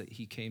ones that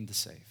he came to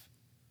save.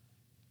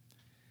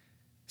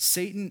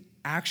 Satan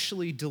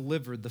actually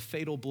delivered the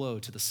fatal blow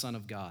to the Son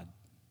of God.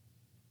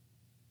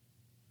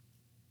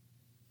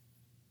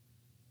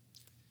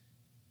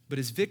 But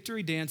his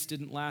victory dance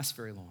didn't last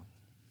very long.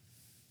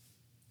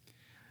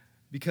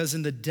 Because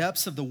in the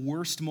depths of the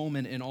worst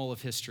moment in all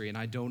of history, and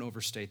I don't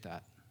overstate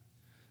that,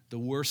 the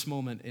worst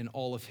moment in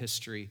all of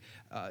history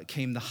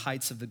came the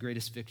heights of the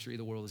greatest victory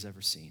the world has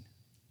ever seen.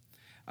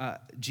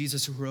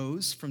 Jesus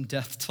rose from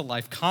death to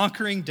life,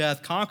 conquering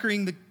death,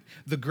 conquering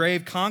the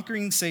grave,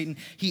 conquering Satan.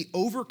 He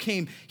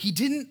overcame. He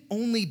didn't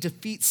only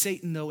defeat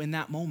Satan, though, in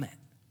that moment.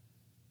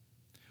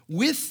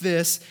 With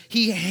this,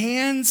 he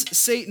hands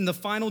Satan the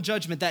final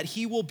judgment that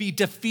he will be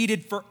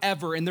defeated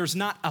forever, and there's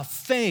not a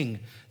thing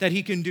that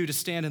he can do to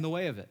stand in the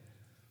way of it.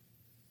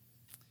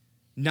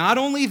 Not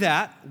only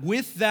that,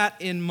 with that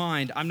in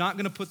mind, I'm not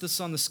going to put this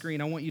on the screen.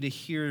 I want you to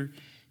hear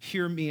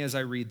me as I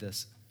read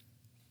this.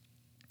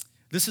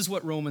 This is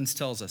what Romans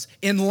tells us.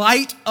 In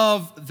light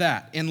of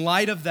that,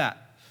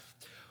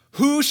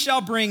 who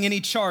shall bring any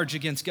charge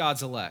against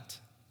God's elect?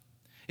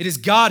 It is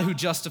God who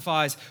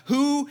justifies.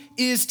 Who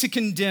is to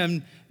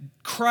condemn?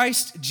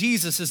 Christ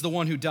Jesus is the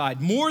one who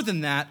died. More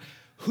than that,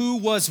 who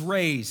was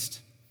raised,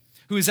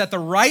 who is at the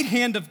right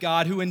hand of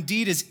God, who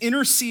indeed is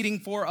interceding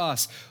for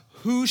us.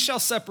 Who shall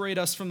separate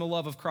us from the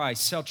love of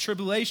Christ? Shall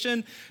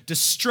tribulation,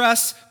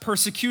 distress,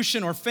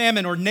 persecution, or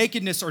famine, or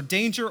nakedness, or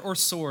danger, or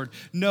sword?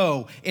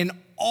 No, in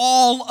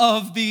all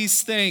of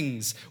these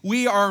things,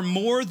 we are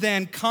more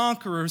than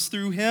conquerors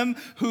through him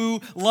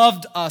who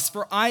loved us.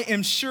 For I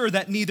am sure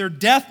that neither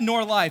death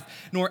nor life,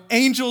 nor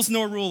angels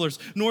nor rulers,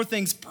 nor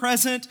things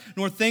present,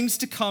 nor things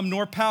to come,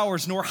 nor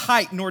powers, nor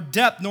height, nor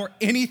depth, nor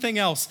anything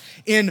else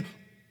in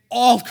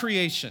all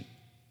creation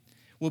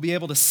will be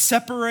able to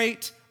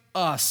separate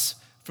us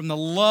from the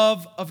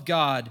love of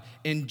God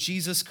in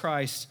Jesus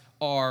Christ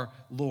our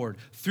Lord.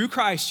 Through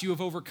Christ you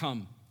have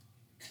overcome.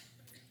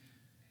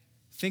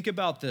 Think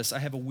about this. I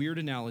have a weird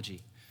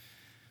analogy.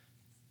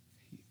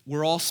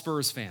 We're all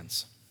Spurs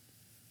fans.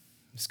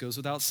 This goes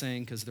without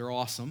saying because they're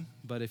awesome,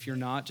 but if you're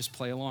not, just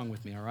play along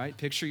with me, all right?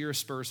 Picture you're a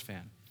Spurs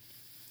fan.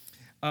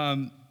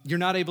 You're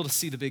not able to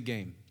see the big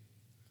game.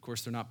 Of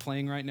course, they're not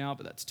playing right now,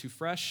 but that's too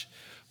fresh.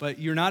 But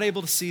you're not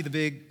able to see the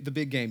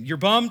big game. You're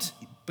bummed,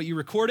 but you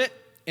record it,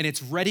 and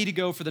it's ready to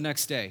go for the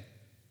next day.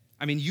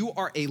 I mean, you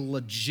are a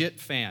legit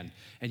fan,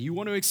 and you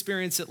want to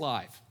experience it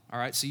live. All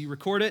right, so you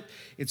record it,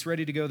 it's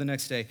ready to go the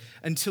next day,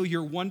 until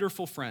your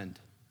wonderful friend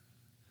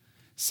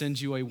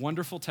sends you a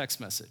wonderful text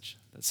message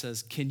that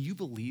says, can you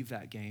believe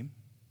that game?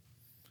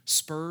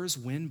 Spurs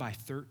win by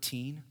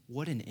 13?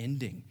 What an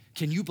ending.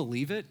 Can you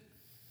believe it?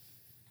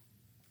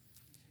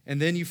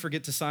 And then you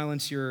forget to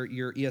silence your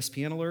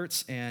ESPN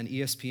alerts, and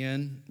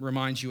ESPN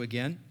reminds you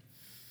again.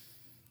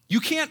 You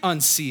can't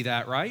unsee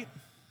that, right?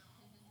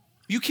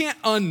 You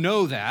can't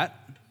unknow that.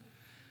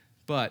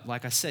 But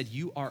like I said,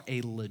 you are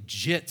a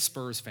legit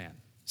Spurs fan.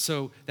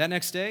 So that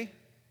next day,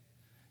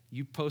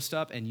 you post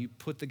up and you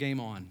put the game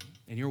on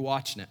and you're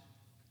watching it.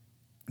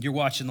 You're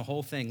watching the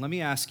whole thing. Let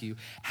me ask you,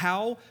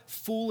 how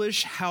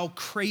foolish, how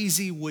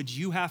crazy would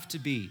you have to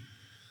be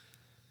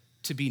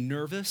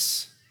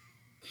nervous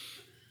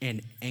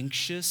and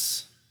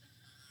anxious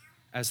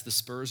as the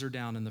Spurs are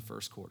down in the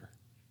first quarter?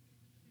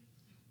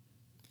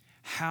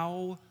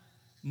 How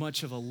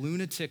much of a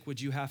lunatic would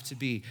you have to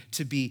be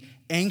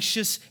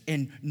anxious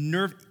and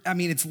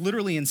it's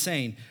literally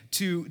insane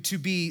to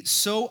be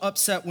so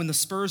upset when the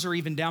Spurs are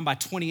even down by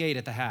 28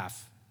 at the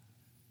half,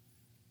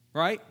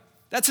 right?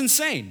 That's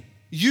insane.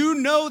 You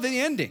know the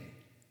ending.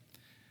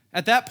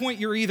 At that point,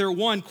 you're either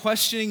one,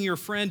 questioning your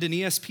friend in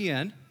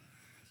ESPN,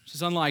 which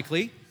is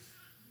unlikely,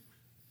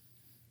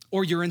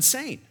 or you're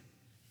insane.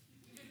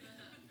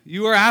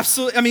 You are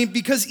absolutely,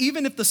 because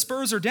even if the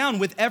Spurs are down,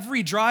 with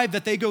every drive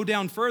that they go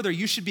down further,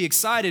 you should be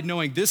excited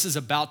knowing this is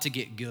about to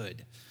get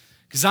good.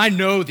 Because I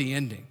know the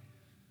ending.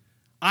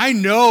 I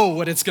know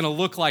what it's going to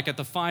look like at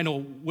the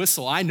final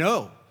whistle. I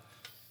know.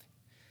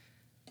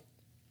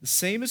 The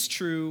same is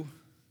true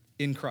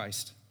in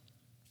Christ.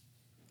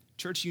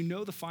 Church, you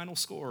know the final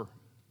score.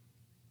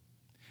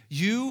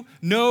 You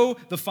know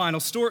the final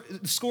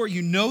score.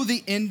 You know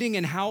the ending,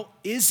 and how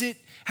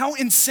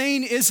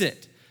insane is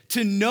it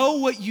to know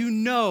what you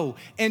know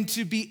and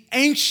to be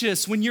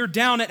anxious when you're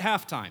down at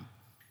halftime?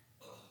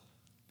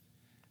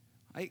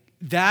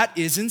 That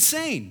is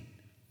insane.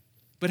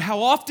 But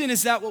how often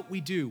is that what we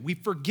do? We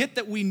forget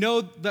that we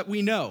know that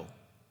we know.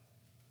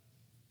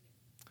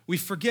 We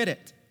forget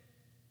it.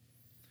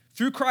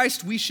 Through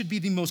Christ, we should be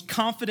the most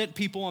confident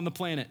people on the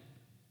planet.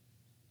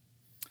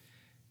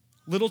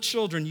 Little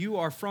children, you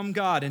are from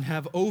God and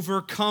have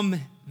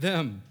overcome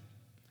them.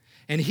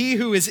 And he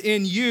who is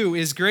in you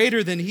is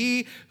greater than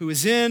he who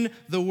is in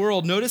the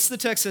world. Notice the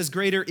text says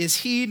greater is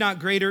he, not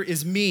greater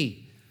is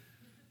me.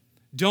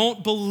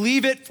 Don't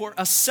believe it for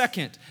a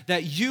second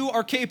that you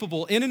are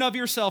capable in and of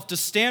yourself to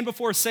stand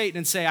before Satan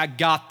and say, I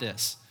got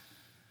this.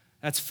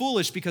 That's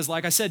foolish because,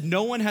 like I said,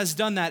 no one has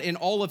done that in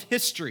all of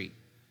history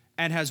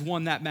and has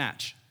won that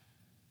match.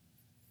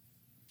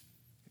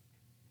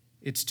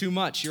 It's too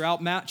much. You're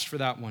outmatched for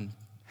that one.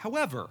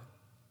 However,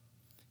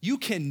 you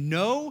can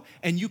know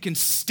and you can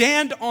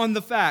stand on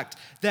the fact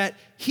that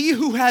he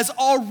who has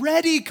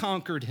already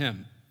conquered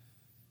him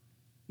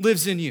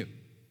lives in you.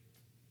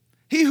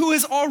 He who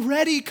has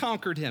already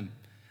conquered him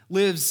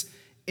lives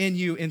in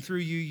you, and through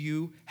you,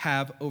 you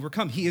have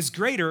overcome. He is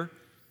greater,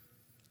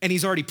 and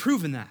he's already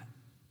proven that.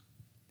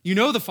 You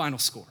know the final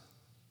score.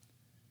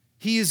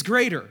 He is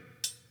greater.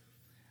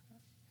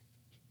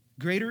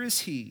 Greater is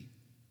he,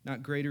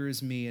 not greater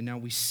is me. And now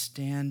we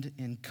stand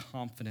in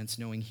confidence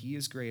knowing he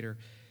is greater.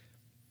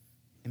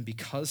 And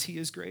because he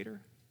is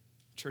greater,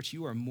 church,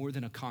 you are more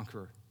than a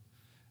conqueror,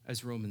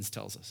 as Romans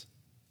tells us.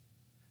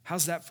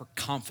 How's that for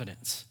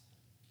confidence?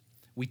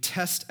 We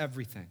test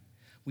everything.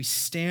 We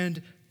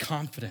stand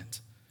confident.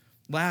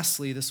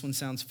 Lastly, this one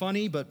sounds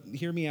funny, but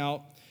hear me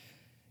out.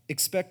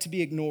 Expect to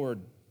be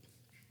ignored,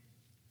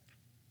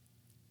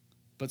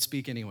 but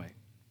speak anyway.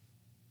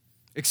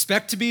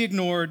 Expect to be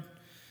ignored,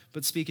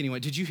 but speak anyway.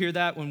 Did you hear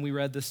that when we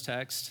read this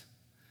text?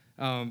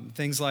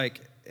 Things like,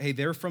 hey,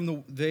 they are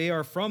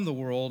from the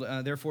world,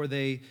 therefore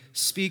they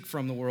speak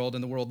from the world,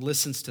 and the world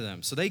listens to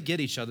them. So they get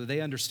each other,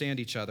 they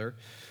understand each other.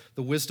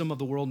 The wisdom of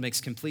the world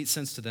makes complete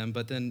sense to them.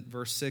 But then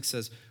verse 6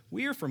 says,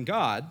 we are from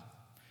God.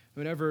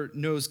 Whoever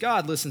knows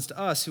God listens to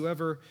us.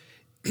 Whoever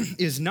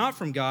is not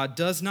from God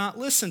does not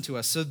listen to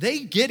us. So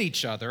they get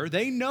each other.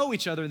 They know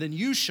each other. Then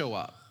you show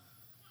up.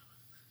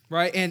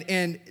 Right? And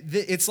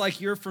it's like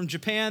you're from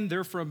Japan.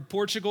 They're from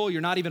Portugal. You're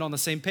not even on the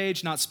same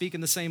page, not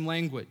speaking the same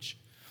language.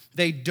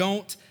 They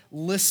don't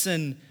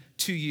listen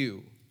to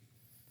you.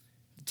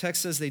 The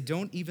text says they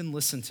don't even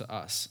listen to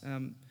us.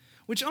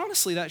 Which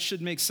honestly, that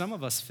should make some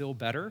of us feel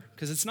better,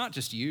 because it's not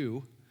just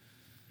you,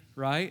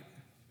 right?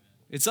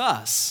 It's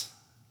us.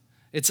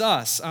 It's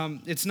us.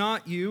 It's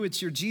not you,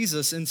 it's your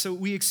Jesus. And so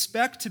we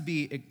expect to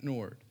be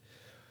ignored.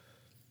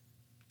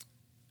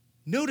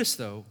 Notice,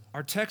 though,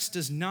 our text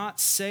does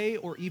not say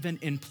or even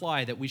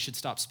imply that we should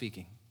stop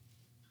speaking.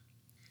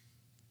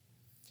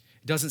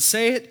 It doesn't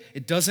say it.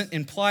 It doesn't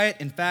imply it.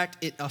 In fact,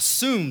 it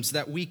assumes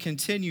that we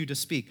continue to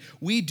speak.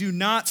 We do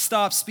not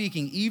stop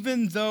speaking,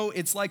 even though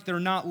it's like they're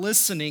not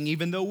listening,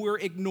 even though we're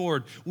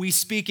ignored. We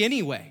speak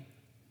anyway.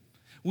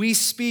 We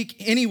speak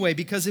anyway,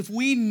 because if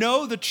we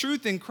know the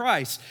truth in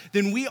Christ,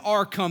 then we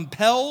are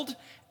compelled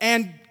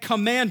and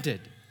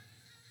commanded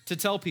to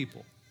tell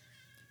people.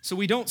 So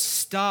we don't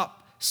stop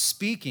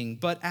speaking,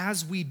 but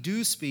as we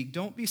do speak,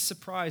 don't be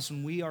surprised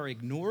when we are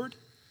ignored,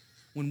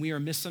 when we are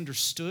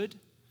misunderstood,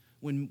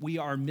 when we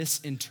are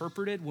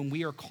misinterpreted, when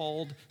we are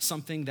called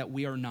something that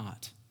we are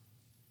not.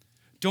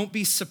 Don't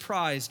be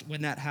surprised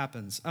when that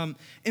happens.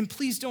 And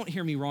please don't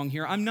hear me wrong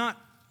here. I'm not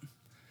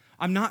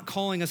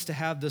calling us to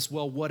have this,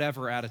 well,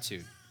 whatever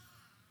attitude.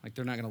 Like,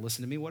 they're not going to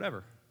listen to me,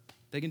 whatever.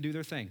 They can do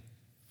their thing.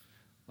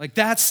 Like,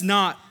 that's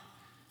not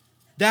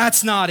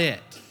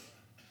it.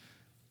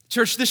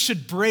 Church, this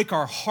should break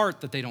our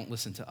heart that they don't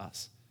listen to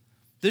us.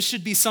 This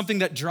should be something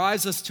that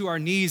drives us to our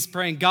knees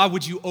praying, God,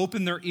 would you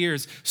open their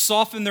ears,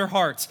 soften their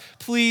hearts.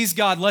 Please,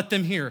 God, let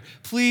them hear.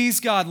 Please,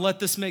 God, let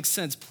this make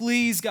sense.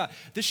 Please, God.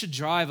 This should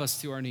drive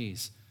us to our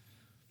knees.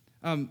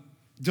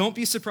 Don't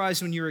be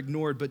surprised when you're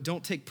ignored, but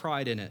don't take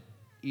pride in it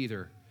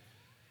either.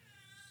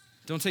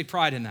 Don't take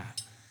pride in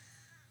that.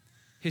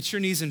 Hit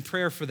your knees in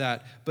prayer for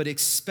that, but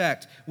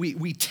expect.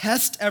 We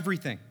test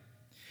everything.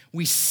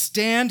 We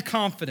stand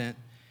confident,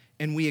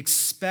 and we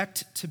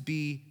expect to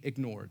be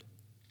ignored.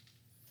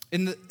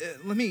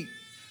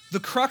 The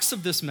crux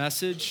of this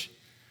message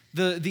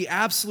The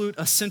absolute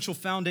essential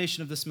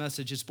foundation of this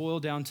message is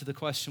boiled down to the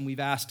question we've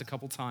asked a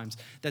couple times.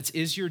 That's,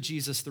 is your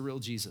Jesus the real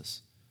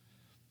Jesus?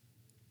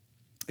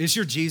 Is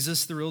your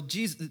Jesus the real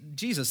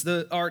Jesus?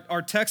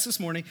 Our text this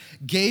morning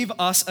gave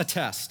us a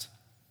test.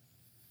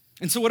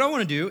 And so what I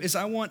want to do is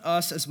I want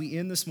us, as we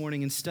end this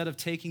morning, instead of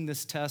taking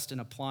this test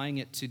and applying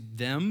it to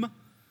them,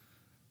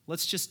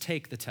 let's just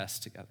take the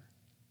test together.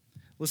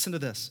 Listen to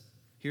this.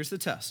 Here's the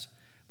test.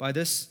 By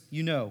this,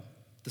 you know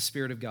the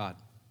Spirit of God.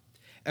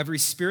 Every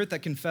spirit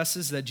that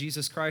confesses that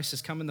Jesus Christ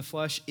has come in the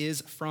flesh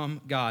is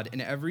from God.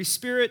 And every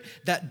spirit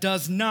that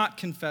does not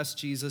confess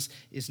Jesus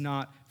is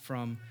not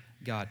from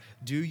God.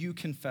 Do you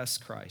confess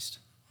Christ?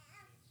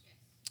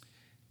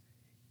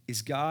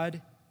 Is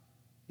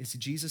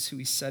Jesus who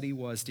he said he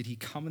was? Did he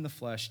come in the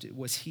flesh?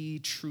 Was he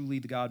truly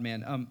the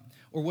God-man?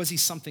 Or was he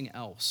something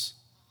else?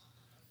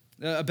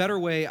 A better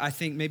way, I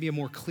think, maybe a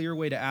more clear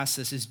way to ask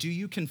this is, do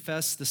you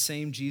confess the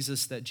same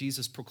Jesus that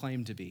Jesus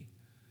proclaimed to be?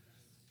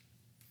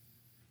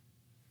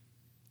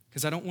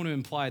 Because I don't want to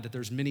imply that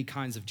there's many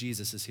kinds of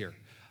Jesuses here.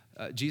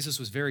 Jesus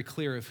was very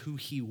clear of who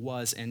he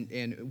was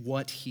and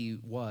what he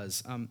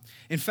was.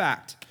 In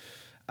fact,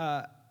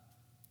 I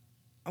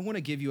want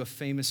to give you a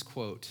famous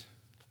quote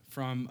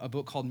from a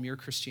book called Mere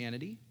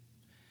Christianity.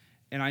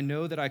 And I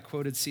know that I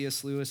quoted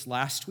C.S. Lewis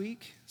last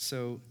week,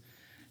 so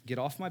get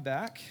off my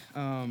back.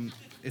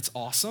 It's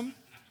awesome.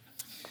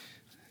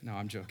 No,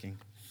 I'm joking,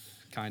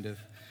 kind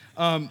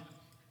of.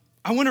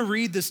 I want to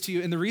read this to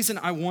you, and the reason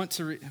I want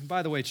to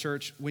by the way,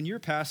 church, when your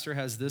pastor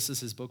has this as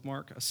his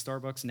bookmark, a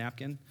Starbucks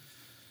napkin,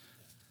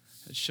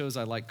 it shows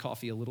I like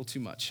coffee a little too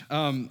much.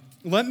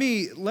 Let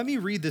me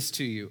read this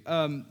to you,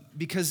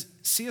 because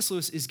C.S.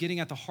 Lewis is getting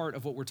at the heart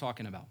of what we're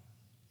talking about.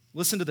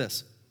 Listen to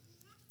this.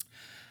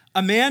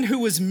 A man who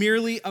was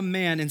merely a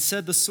man and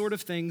said the sort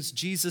of things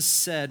Jesus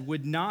said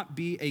would not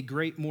be a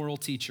great moral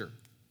teacher.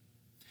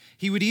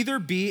 He would either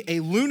be a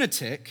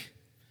lunatic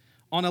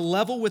on a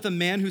level with a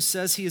man who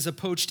says he is a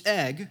poached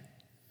egg,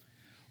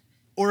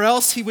 or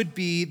else he would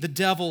be the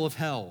devil of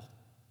hell.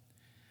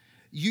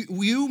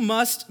 You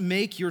must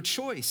make your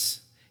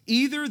choice.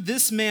 Either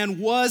this man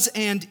was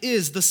and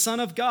is the Son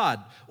of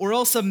God, or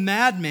else a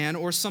madman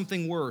or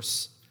something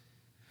worse.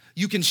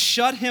 You can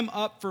shut him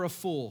up for a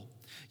fool.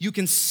 You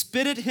can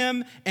spit at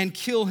him and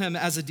kill him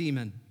as a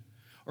demon,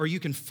 or you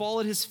can fall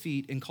at his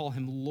feet and call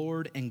him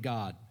Lord and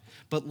God.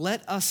 But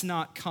let us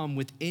not come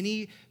with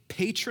any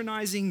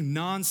patronizing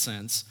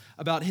nonsense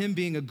about him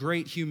being a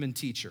great human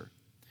teacher.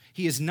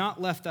 He has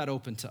not left that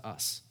open to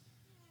us,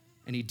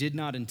 and he did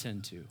not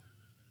intend to.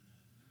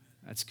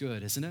 That's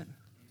good, isn't it?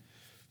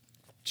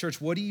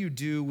 Church, what do you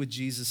do with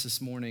Jesus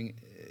this morning?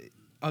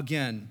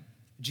 Again,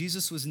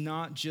 Jesus was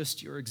not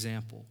just your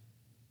example.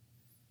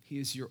 He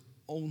is your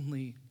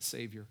only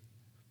Savior.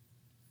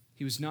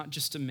 He was not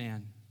just a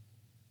man.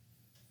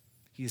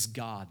 He is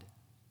God.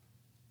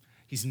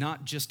 He's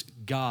not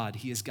just God.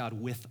 He is God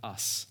with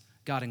us.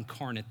 God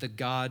incarnate, the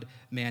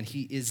God-man.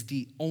 He is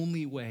the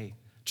only way,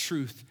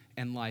 truth,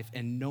 and life,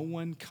 and no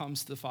one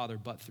comes to the Father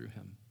but through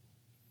him.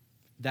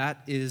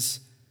 That is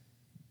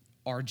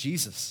our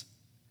Jesus.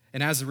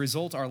 And as a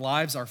result, our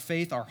lives, our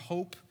faith, our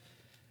hope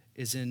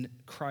is in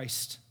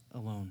Christ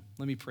alone.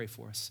 Let me pray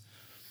for us.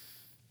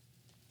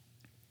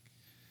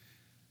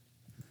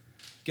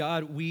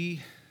 God,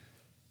 we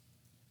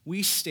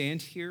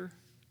stand here,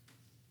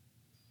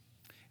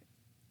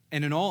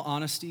 and in all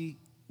honesty,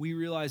 we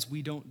realize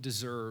we don't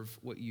deserve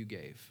what you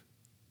gave.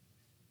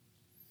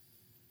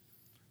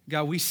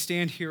 God, we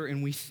stand here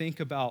and we think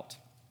about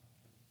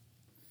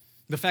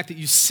the fact that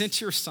you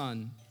sent your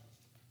Son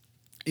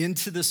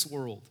into this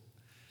world,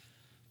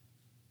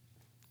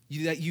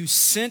 that you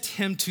sent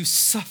him to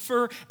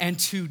suffer and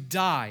to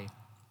die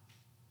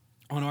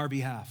on our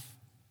behalf,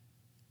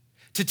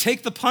 to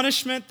take the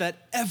punishment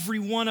that every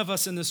one of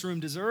us in this room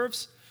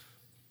deserves,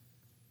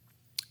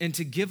 and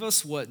to give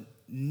us what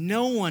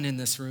no one in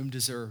this room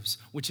deserves,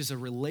 which is a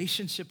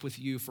relationship with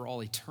you for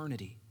all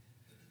eternity.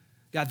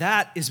 God,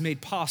 that is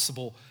made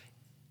possible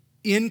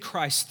in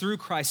Christ, through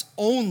Christ,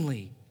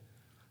 only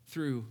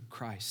through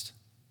Christ.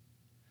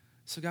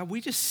 So God,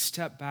 we just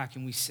step back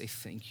and we say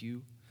thank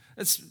you.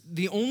 That's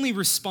the only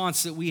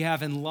response that we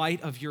have in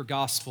light of your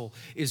gospel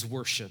is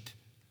worship.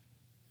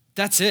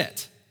 That's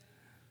it.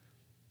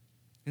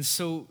 And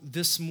so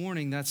this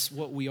morning, that's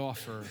what we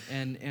offer.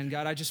 And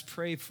God, I just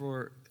pray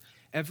for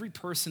every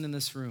person in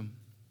this room,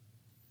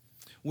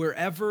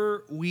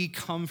 wherever we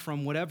come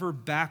from, whatever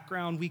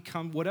background we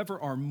come, whatever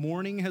our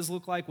morning has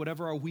looked like,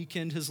 whatever our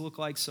weekend has looked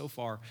like so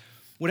far,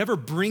 whatever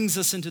brings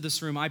us into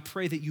this room, I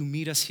pray that you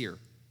meet us here.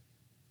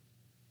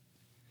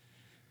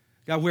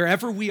 God,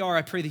 wherever we are,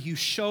 I pray that you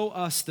show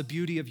us the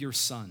beauty of your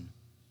Son.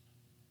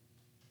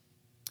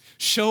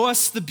 Show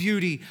us the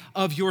beauty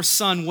of your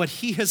Son, what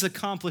he has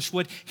accomplished,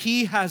 what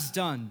he has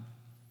done.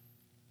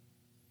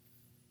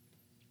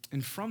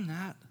 And from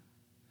that,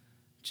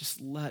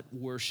 just let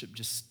worship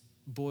just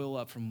boil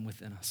up from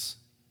within us.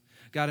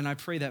 God, and I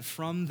pray that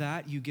from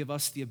that, you give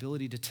us the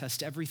ability to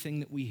test everything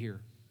that we hear.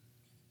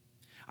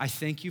 I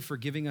thank you for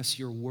giving us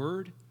your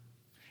word,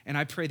 And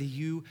I pray that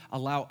you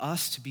allow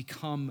us to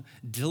become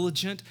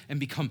diligent and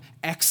become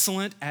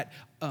excellent at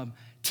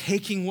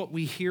taking what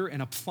we hear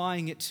and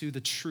applying it to the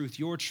truth,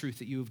 your truth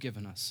that you have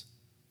given us.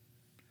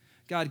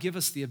 God, give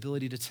us the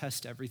ability to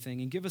test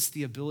everything and give us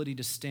the ability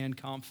to stand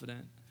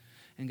confident.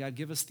 And God,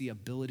 give us the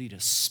ability to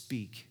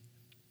speak,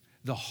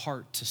 the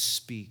heart to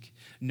speak,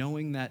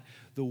 knowing that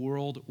the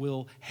world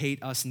will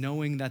hate us,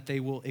 knowing that they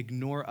will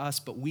ignore us,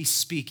 but we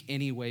speak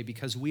anyway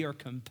because we are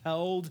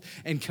compelled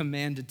and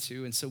commanded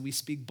to. And so we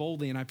speak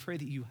boldly, and I pray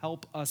that you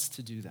help us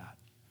to do that.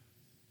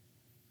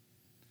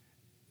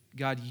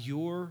 God,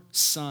 your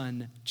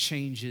Son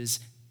changes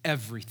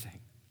everything.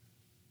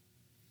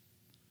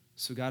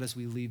 So God, as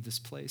we leave this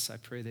place, I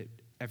pray that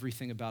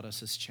everything about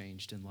us has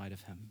changed in light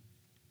of him.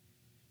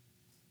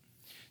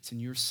 It's in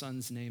your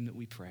Son's name that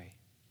we pray.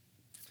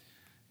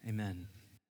 Amen.